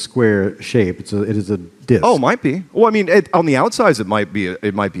a square shape. It is a disc. Oh, it might be. Well, I mean, on the outsides, it might be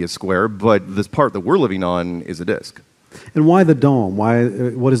a square, but this part that we're living on is a disc. And why the dome?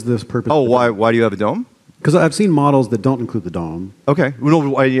 What is this purpose? Oh, why do you have a dome? Because I've seen models that don't include the dome. Okay.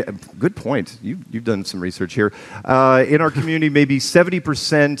 Good point. You've done some research here. In our community, maybe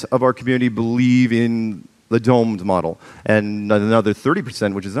 70% of our community believe in the domed model. And another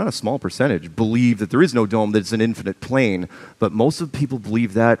 30%, which is not a small percentage, believe that there is no dome, that it's an infinite plane. But most of the people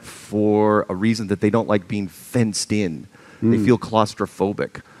believe that for a reason that they don't like being fenced in. They feel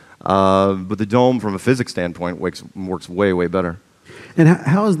claustrophobic. But the dome, from a physics standpoint, works way, way better. And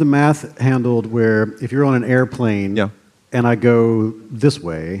how is the math handled where if you're on an airplane and I go this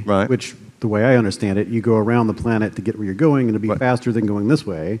way, which the way I understand it, you go around the planet to get where you're going and it'll be faster than going this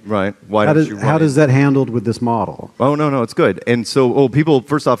way. Right. How does that handled with this model? Oh, no, it's good. And so, people,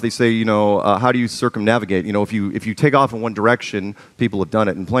 first off, they say, how do you circumnavigate? If you take off in one direction, people have done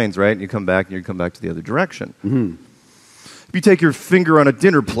it in planes, right? And you come back to the other direction. Mm-hmm. If you take your finger on a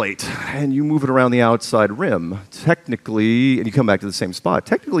dinner plate and you move it around the outside rim, technically, and you come back to the same spot,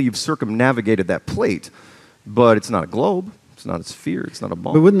 technically you've circumnavigated that plate, but it's not a globe, it's not a sphere, it's not a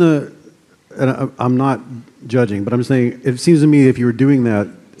ball. But I'm not judging, but I'm saying, it seems to me if you were doing that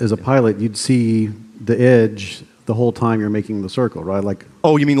as a pilot, you'd see the edge the whole time you're making the circle, right?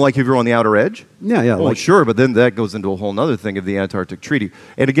 Oh, you mean like if you're on the outer edge? Yeah. Oh, sure, but then that goes into a whole other thing of the Antarctic Treaty.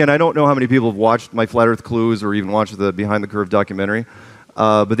 And again, I don't know how many people have watched my Flat Earth Clues or even watched the Behind the Curve documentary,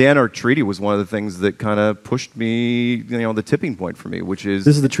 but the Antarctic Treaty was one of the things that kind of pushed me, the tipping point for me, which is...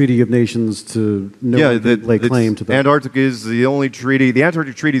 This is the Treaty of Nations to lay claim to that. Antarctica is the only treaty, the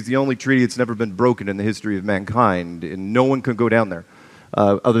Antarctic Treaty is the only treaty that's never been broken in the history of mankind, and no one can go down there.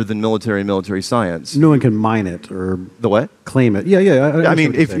 Other than military science. No one can mine it or the what? Claim it. Yeah. I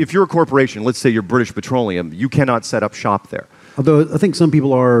mean, if you're a corporation, let's say you're British Petroleum, you cannot set up shop there. Although I think some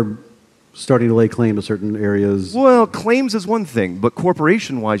people are starting to lay claim to certain areas. Well, claims is one thing, but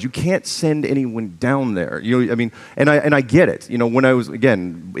corporation-wise, you can't send anyone down there. And I get it. When I was,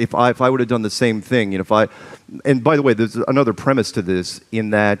 again, if I would have done the same thing, and by the way, there's another premise to this in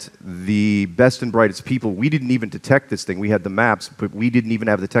that the best and brightest people, we didn't even detect this thing. We had the maps, but we didn't even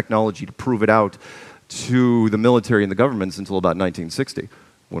have the technology to prove it out to the military and the governments until about 1960,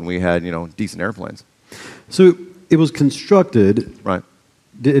 when we had, decent airplanes. So it was constructed. Right.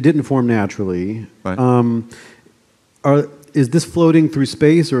 It didn't form naturally. Right. Is this floating through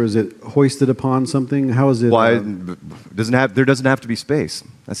space, or is it hoisted upon something? How is it? Why? There doesn't have to be space.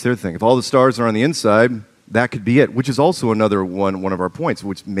 That's the other thing. If all the stars are on the inside, that could be it, which is also another one of our points,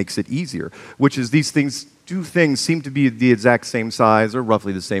 which makes it easier, which is these things seem to be the exact same size or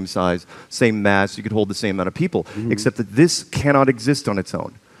roughly the same size, same mass. You could hold the same amount of people, except that this cannot exist on its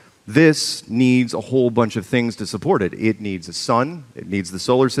own. This needs a whole bunch of things to support it. It needs a sun, it needs the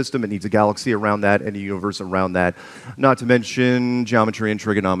solar system, it needs a galaxy around that, and a universe around that, not to mention geometry and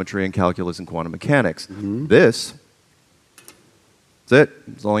trigonometry and calculus and quantum mechanics. This That's it.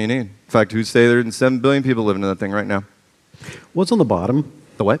 That's all you need. In fact, who'd say there are 7 billion people living in that thing right now? What's on the bottom?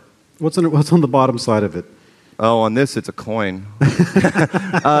 The what? What's on the bottom side of it? Oh, on this, it's a coin.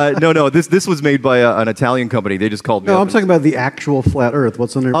 No. This was made by an Italian company. They just called me. No, up I'm talking about the actual flat Earth.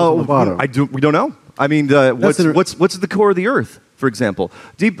 What's on the bottom? We don't know. I mean, what's the core of the Earth, for example?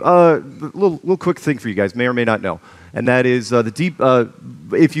 Deep. Little quick thing for you guys, may or may not know, and that is the deep.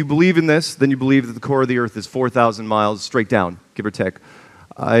 If you believe in this, then you believe that the core of the Earth is 4,000 miles straight down, give or take.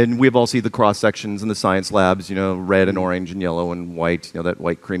 And we've all seen the cross sections in the science labs, red and orange and yellow and white, that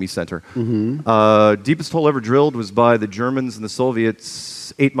white creamy center. Mm-hmm. Deepest hole ever drilled was by the Germans and the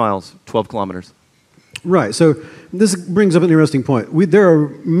Soviets, 8 miles, 12 kilometers. Right. So this brings up an interesting point. There are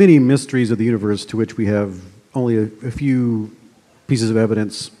many mysteries of the universe to which we have only a few pieces of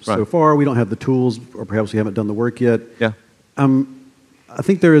evidence so far. We don't have the tools, or perhaps we haven't done the work yet. Yeah. I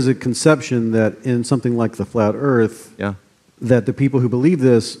think there is a conception that in something like the flat Earth, that the people who believe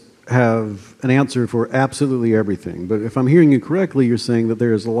this have an answer for absolutely everything. But if I'm hearing you correctly, you're saying that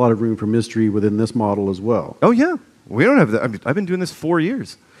there is a lot of room for mystery within this model as well. Oh yeah, we don't have that. I mean, I've been doing this 4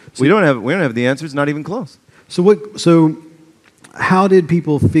 years. So we don't have the answers, not even close. So how did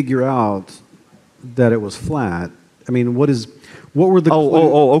people figure out that it was flat? I mean, what were the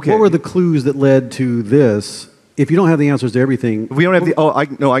okay. What were the clues that led to this? If you don't have the answers to everything, if we don't have I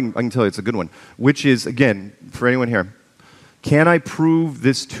can tell you it's a good one. Which is, again, for anyone here, can I prove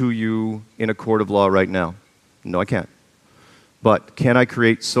this to you in a court of law right now? No, I can't. But can I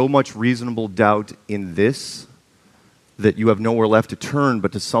create so much reasonable doubt in this that you have nowhere left to turn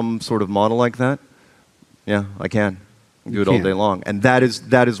but to some sort of model like that? Yeah, I can. Do it all day long. And that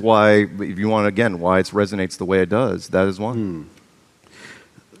is why, if you want, again, why it resonates the way it does. That is why.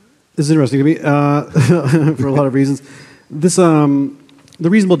 This is interesting to me for a lot of reasons. This, the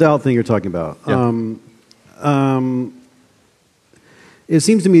reasonable doubt thing you're talking about. Yeah. It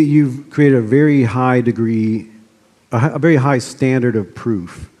seems to me that you've created a very high degree, a very high standard of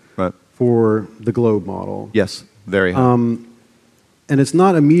proof for the globe model. Yes, very high. And it's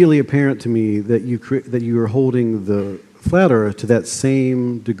not immediately apparent to me that you are holding the flat Earth to that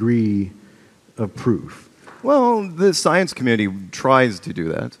same degree of proof. Well, the science community tries to do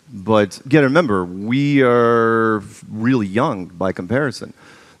that, but again, remember, we are really young by comparison.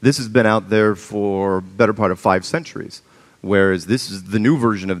 This has been out there for better part of 5 centuries. Whereas this is the new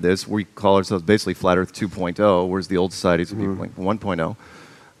version of this. We call ourselves basically Flat Earth 2.0, whereas the old societies would be like 1.0.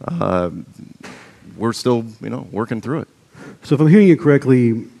 We're still, working through it. So if I'm hearing you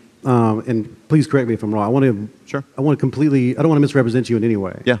correctly, and please correct me if I'm wrong, I want to I don't want to misrepresent you in any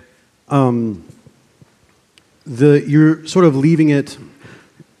way. Yeah. You're sort of leaving it.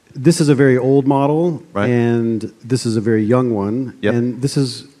 This is a very old model, and this is a very young one, and this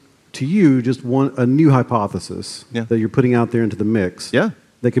is, to you, just a new hypothesis that you're putting out there into the mix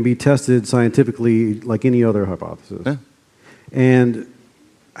that can be tested scientifically like any other hypothesis. Yeah. And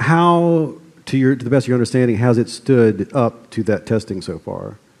how, to the best of your understanding, has it stood up to that testing so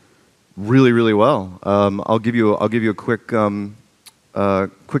far? Really, really well. I'll give you a quick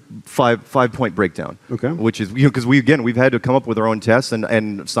 5-point breakdown. Okay. Which is, because we've had to come up with our own tests,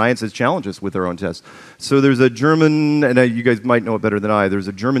 and science has challenged us with our own tests. So there's a German, and you guys might know it better than I, there's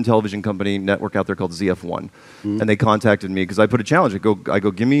a German television company network out there called ZF1. And they contacted me because I put a challenge. I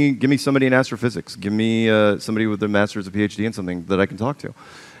go, give me somebody in astrophysics. Give me somebody with a master's or PhD in something that I can talk to.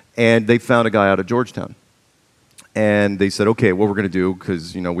 And they found a guy out of Georgetown. And they said, okay, what we're going to do,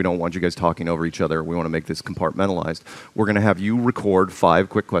 because we don't want you guys talking over each other. We want to make this compartmentalized. We're going to have you record 5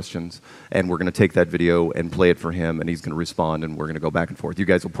 quick questions, and we're going to take that video and play it for him, and he's going to respond, and we're going to go back and forth. You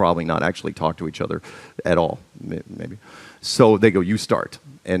guys will probably not actually talk to each other at all, maybe. So they go, you start.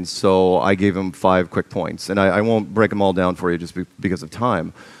 And so I gave him 5 quick points. And I won't break them all down for you just because of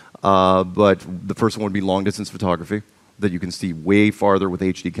time. But the first one would be long-distance photography, that you can see way farther with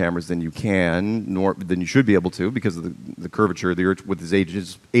HD cameras than you than you should be able to because of the curvature of the Earth with its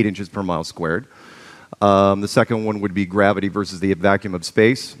 8 inches per mile squared. The second one would be gravity versus the vacuum of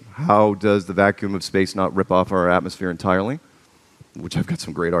space. How does the vacuum of space not rip off our atmosphere entirely? Which I've got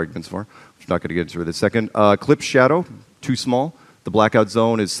some great arguments for. I'm not going to get into the second. Eclipse shadow, too small. The blackout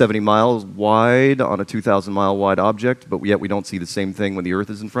zone is 70 miles wide on a 2,000 mile wide object, but yet we don't see the same thing when the Earth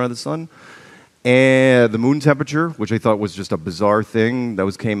is in front of the sun. And the moon temperature, which I thought was just a bizarre thing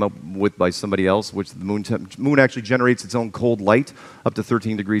that came up with by somebody else, which the moon actually generates its own cold light up to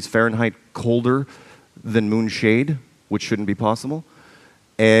 13 degrees Fahrenheit colder than moon shade, which shouldn't be possible.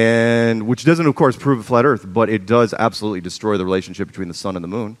 And which doesn't, of course, prove a flat Earth, but it does absolutely destroy the relationship between the sun and the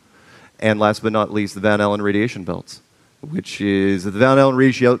moon. And last but not least, the Van Allen radiation belts. which is the Van Allen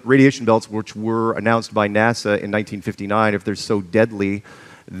radiation belts, which were announced by NASA in 1959. If they're so deadly,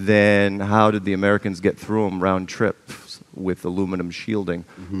 then how did the Americans get through them round trips with aluminum shielding?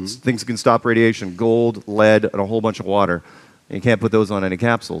 Things can stop radiation: gold, lead, and a whole bunch of water. And you can't put those on any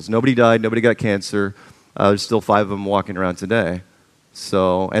capsules. Nobody died. Nobody got cancer. There's still 5 of them walking around today.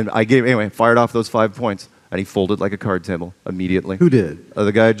 So, and fired off those 5 points, and he folded like a card table immediately. Who did?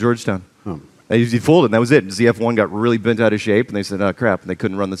 The guy at Georgetown. Oh. He folded, and that was it. ZF-1 got really bent out of shape, and they said, oh, crap, and they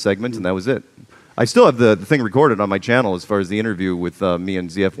couldn't run the segment, and that was it. I still have the thing recorded on my channel as far as the interview with me and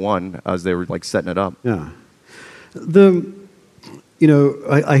ZF-1 as they were like setting it up. Yeah. I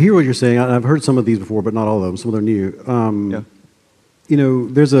hear what you're saying. I've heard some of these before, but not all of them. Some of them are new.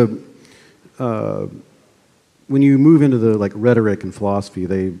 There's a... when you move into the rhetoric and philosophy,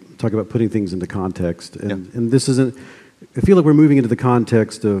 they talk about putting things into context, and this isn't. I feel like we're moving into the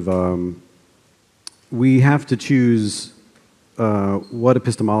context of we have to choose what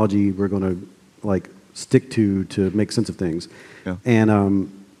epistemology we're going to stick to make sense of things,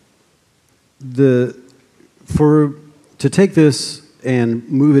 and to take this and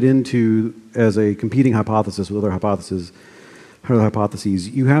move it into as a competing hypothesis with other hypotheses,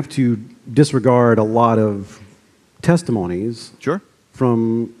 you have to disregard a lot of testimonies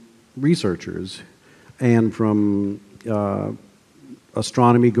from researchers and from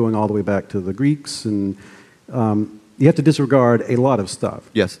astronomy going all the way back to the Greeks, and you have to disregard a lot of stuff.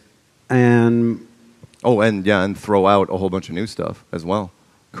 Yes. And and throw out a whole bunch of new stuff as well.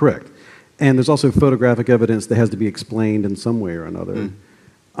 Correct. And there's also photographic evidence that has to be explained in some way or another.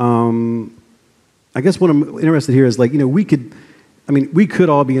 I guess what I'm interested here is we could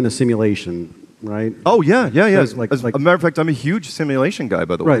all be in a simulation, right? Oh, yeah. As a matter of fact, I'm a huge simulation guy,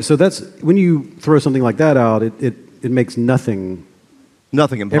 by the way. Right, so that's, when you throw something like that out, it makes nothing...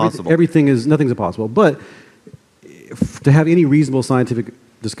 Nothing impossible. Nothing's impossible. But to have any reasonable scientific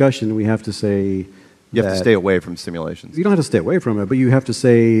discussion, we have to say... You have to stay away from simulations. You don't have to stay away from it, but you have to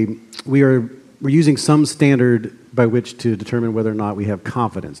say we're using some standard by which to determine whether or not we have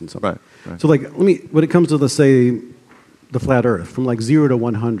confidence in something. Right. So when it comes to, let's say, the flat Earth, from 0 to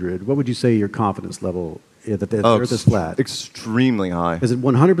 100, what would you say your confidence level is that the Earth is flat? Extremely high. Is it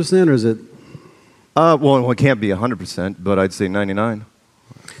 100% or is it? Well, it can't be 100%, but I'd say 99.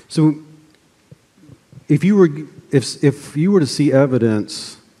 So, if you were to see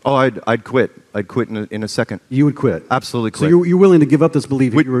evidence, I'd quit. I'd quit in a second. You would quit. Absolutely quit. So you're willing to give up this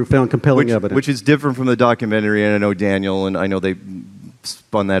belief if you were found compelling evidence, which is different from the documentary. And I know Daniel, and I know they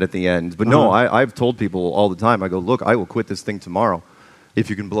spun that at the end. But no, I've told people all the time. I go, look, I will quit this thing tomorrow if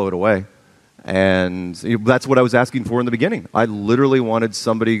you can blow it away. And that's what I was asking for in the beginning. I literally wanted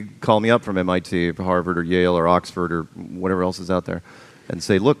somebody call me up from MIT, Harvard, or Yale, or Oxford, or whatever else is out there, and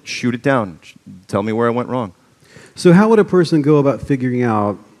say, look, shoot it down. Tell me where I went wrong. So how would a person go about figuring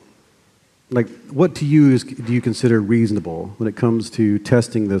out, what to you do you consider reasonable when it comes to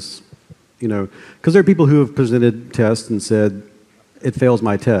testing this? Because there are people who have presented tests and said, it fails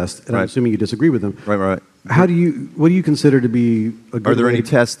my test, and I'm assuming you disagree with them. Right. What do you consider to be a good Are there any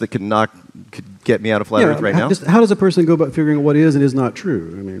tests that could get me out of flat Earth right now? How does a person go about figuring out what is and is not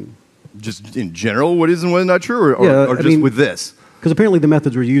true? Just in general, what is and what is not true, or just with this? Because apparently the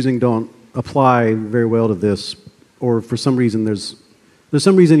methods we're using don't apply very well to this, or for some reason there's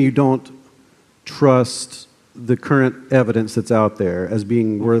some reason you don't trust the current evidence that's out there as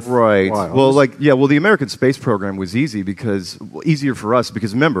being worthwhile. Right. Well, the American space program was easier for us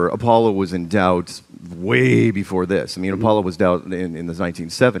because remember, Apollo was in doubt way before this. Apollo was doubt in the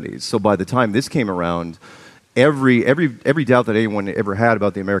 1970s. So by the time this came around, every doubt that anyone ever had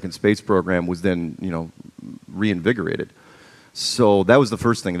about the American space program was then reinvigorated. So that was the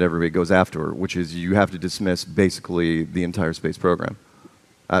first thing that everybody goes after, which is you have to dismiss basically the entire space program.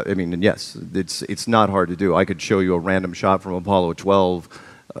 And yes, it's not hard to do. I could show you a random shot from Apollo 12,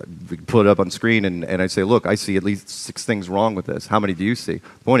 put it up on screen, and I'd say, look, I see at least 6 things wrong with this. How many do you see?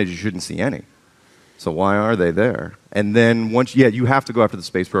 The point is you shouldn't see any. So why are they there? And then you have to go after the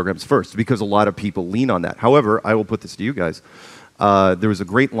space programs first because a lot of people lean on that. However, I will put this to you guys. There was a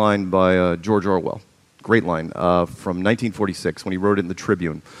great line by George Orwell, great line, from 1946 when he wrote it in the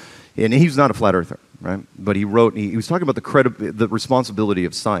Tribune. And he was not a flat earther, right? But he was talking about the responsibility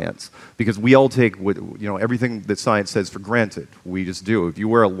of science because we all take everything that science says for granted. We just do. If you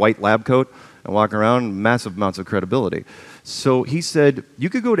wear a white lab coat and walk around, massive amounts of credibility. So he said, you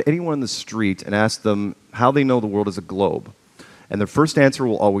could go to anyone in the street and ask them how they know the world is a globe. And their first answer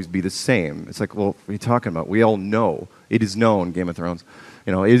will always be the same. It's like, well, what are you talking about? We all know. It is known, Game of Thrones.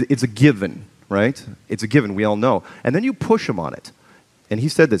 It's a given, right? It's a given. We all know. And then you push them on it. And he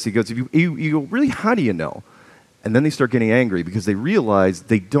said this. He goes, if you go, really, how do you know? And then they start getting angry because they realize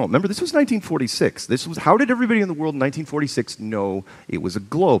they don't. Remember, this was 1946. How did everybody in the world in 1946 know it was a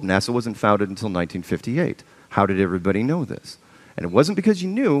globe? NASA wasn't founded until 1958. How did everybody know this? And it wasn't because you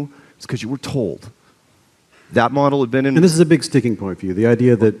knew, it's because you were told. That model had been in... And this is a big sticking point for you, the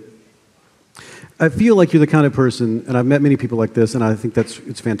idea that I feel like you're the kind of person, and I've met many people like this, and I think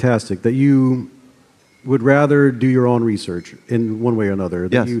it's fantastic, that you would rather do your own research in one way or another.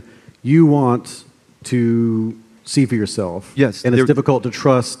 That Yes. you want to see for yourself. Yes. And it's difficult to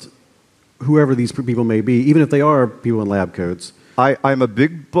trust whoever these people may be, even if they are people in lab coats. I'm a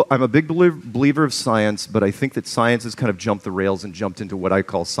big believer of science, but I think that science has kind of jumped the rails and jumped into what I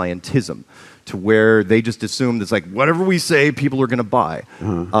call scientism, to where they just assume it's like whatever we say, people are going to buy.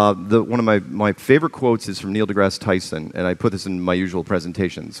 One of my favorite quotes is from Neil deGrasse Tyson, and I put this in my usual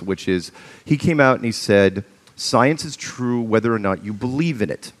presentations, which is he came out and he said, "Science is true whether or not you believe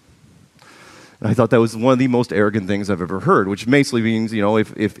in it." And I thought that was one of the most arrogant things I've ever heard, which basically means,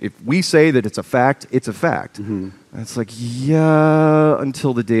 if we say that it's a fact, it's a fact. And it's like, yeah,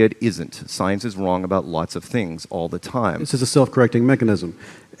 until the day it isn't. Science is wrong about lots of things all the time. This is a self-correcting mechanism.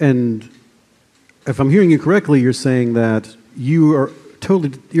 And if I'm hearing you correctly, you're saying that you're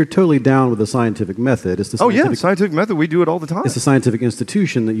totally down with the scientific method. It's the scientific method. We do it all the time. It's the scientific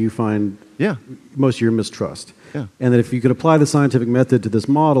institution that you find most of your mistrust. Yeah. And that if you could apply the scientific method to this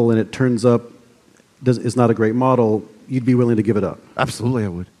model and it turns up it's not a great model, you'd be willing to give it up. Absolutely, I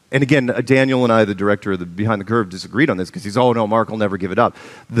would. And again, Daniel and I, the director of the Behind the Curve, disagreed on this because he's, oh no, Mark will never give it up.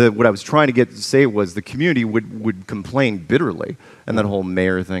 What I was trying to get to say was the community would complain bitterly, and that whole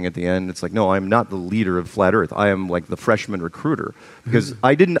mayor thing at the end. It's like, no, I'm not the leader of Flat Earth. I am like the freshman recruiter because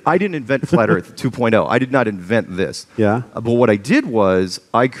I didn't invent Flat Earth 2.0. I did not invent this. Yeah. But what I did was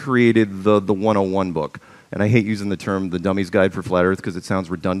I created the 101 book, and I hate using the term the Dummy's Guide for Flat Earth because it sounds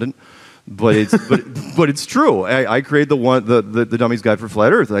redundant. But it's but it's true. I created the Dummy's Guide for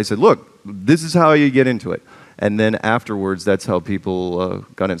Flat Earth, and I said, look, this is how you get into it. And then afterwards, that's how people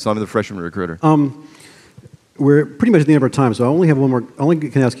got in. So I'm the freshman recruiter. We're pretty much at the end of our time, so I only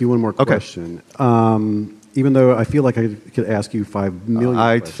can ask you one more question. Even though I feel like I could ask you 5 million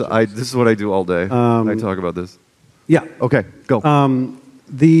questions. This is what I do all day. I talk about this. Yeah. Okay, go.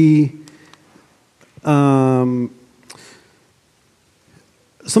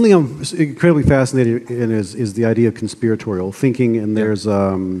 Something I'm incredibly fascinated in is the idea of conspiratorial thinking, and there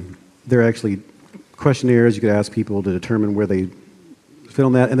are actually questionnaires you could ask people to determine where they fit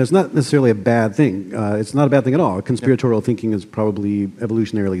on that, and there's not necessarily a bad thing. It's not a bad thing at all. Conspiratorial thinking is probably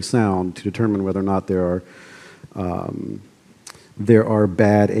evolutionarily sound to determine whether or not there are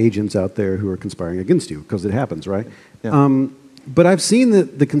bad agents out there who are conspiring against you, because it happens, right? Yeah. But I've seen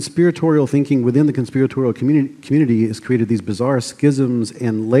that the conspiratorial thinking within the conspiratorial community has created these bizarre schisms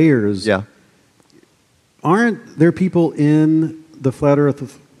and layers. Yeah. Aren't there people in the Flat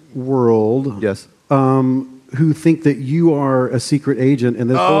Earth world Yes. Who think that you are a secret agent and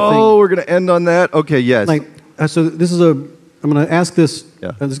this whole thing? Oh, we're going to end on that? Okay, yes. So this is I'm going to ask this.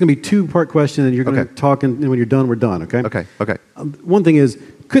 Yeah. This is going to be a two-part question, and you're going to talk, and when you're done, we're done, okay? Okay. One thing is,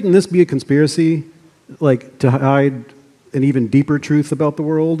 couldn't this be a conspiracy, to hide an even deeper truth about the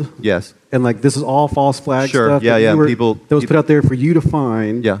world? Yes. And this is all false flag stuff. Yeah. That was put out there for you to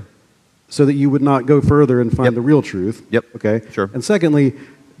find. Yeah. So that you would not go further and find the real truth. Yep. Okay. Sure. And secondly,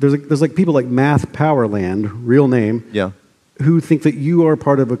 there's people like Math Powerland, real name. Yeah. Who think that you are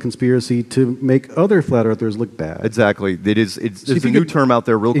part of a conspiracy to make other flat earthers look bad. Exactly. There's a new term out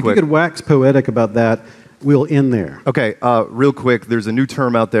there real quick. If you could wax poetic about that, we'll end there. Okay, real quick, there's a new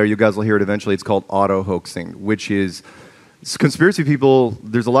term out there. You guys will hear it eventually. It's called auto-hoaxing, which is conspiracy people.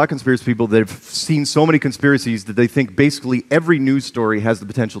 There's a lot of conspiracy people that have seen so many conspiracies that they think basically every news story has the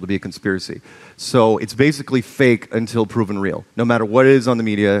potential to be a conspiracy. So it's basically fake until proven real. No matter what it is on the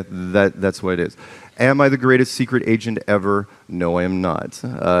media, that's what it is. Am I the greatest secret agent ever? No, I am not.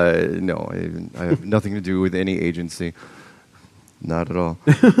 No, I have nothing to do with any agency. Not at all.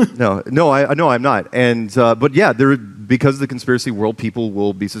 No, I'm not. And but yeah, because of the conspiracy world, people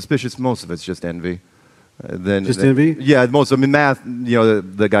will be suspicious. Most of it's just envy. Envy? Yeah, most. I mean, Math.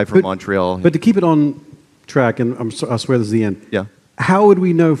 The guy from Montreal. But to keep it on track, and I swear this is the end. Yeah. How would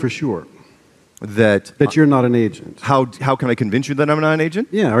we know for sure that you're not an agent? How can I convince you that I'm not an agent?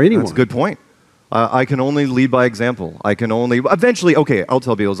 Yeah, or anyone. That's a good point. I can only lead by example. I can only eventually. Okay, I'll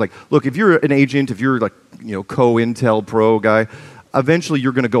tell people. It's like, look, if you're an agent, if you're co-Intel Pro guy, eventually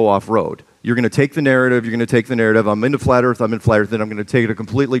you're going to go off road. You're going to take the narrative. I'm into Flat Earth. I'm in Flat Earth. Then I'm going to take it a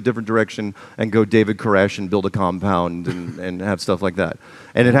completely different direction and go David Koresh and build a compound and have stuff like that.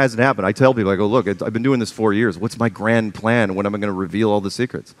 And it hasn't happened. I tell people, I go, look, I've been doing this 4 years. What's my grand plan? When am I going to reveal all the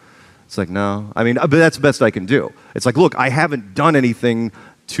secrets? It's like, no. I mean, but that's the best I can do. It's like, look, I haven't done anything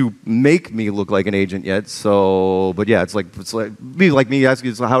to make me look like an agent yet. So, but yeah, it's like me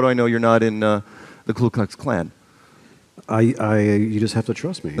asking, so how do I know you're not in the Ku Klux Klan? You just have to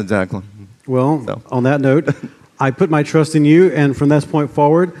trust me. Exactly. Well, on that note, I put my trust in you, and from this point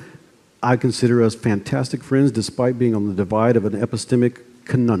forward, I consider us fantastic friends despite being on the divide of an epistemic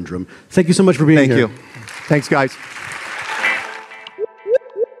conundrum. Thank you so much for being here. Thank you. Thanks, guys.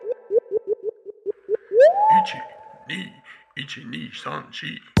 1、2、1、2、3、4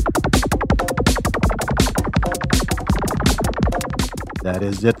 That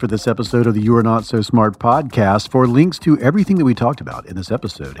is it for this episode of the You Are Not So Smart podcast. For links to everything that we talked about in this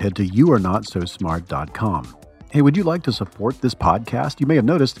episode, head to youarenotsosmart.com. Hey, would you like to support this podcast? You may have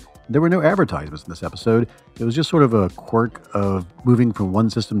noticed there were no advertisements in this episode. It was just sort of a quirk of moving from one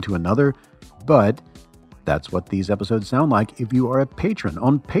system to another, but that's what these episodes sound like if you are a patron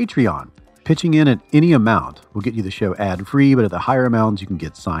on Patreon. Pitching in at any amount will get you the show ad-free, but at the higher amounts, you can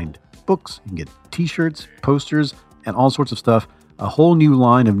get signed books, you can get t-shirts, posters, and all sorts of stuff. A whole new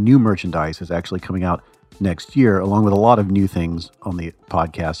line of new merchandise is actually coming out next year, along with a lot of new things on the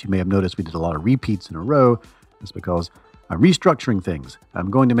podcast. You may have noticed we did a lot of repeats in a row. That's because I'm restructuring things. I'm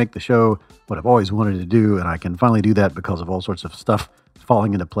going to make the show what I've always wanted to do, and I can finally do that because of all sorts of stuff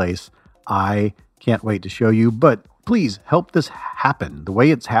falling into place. I can't wait to show you, but please help this happen. The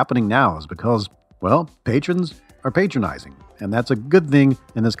way it's happening now is because, well, patrons are patronizing, and that's a good thing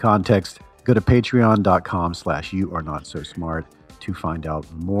in this context. Go to patreon.com/youarenotsosmart to find out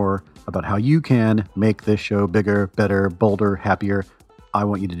more about how you can make this show bigger, better, bolder, happier. I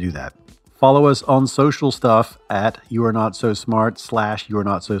want you to do that. Follow us on social stuff at youarenotsosmart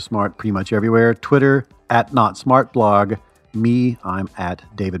 /youarenotsosmart pretty much everywhere. Twitter @NotSmartBlog. Me, I'm at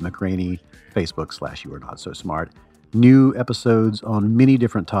David McRaney. Facebook /youarenotsosmart. New episodes on many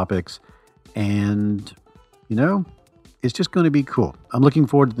different topics. And, it's just going to be cool. I'm looking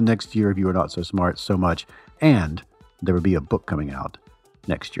forward to the next year of You Are Not So Smart so much. And there will be a book coming out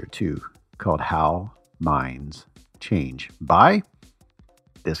next year, too, called How Minds Change by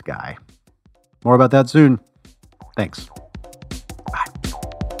this guy. More about that soon. Thanks.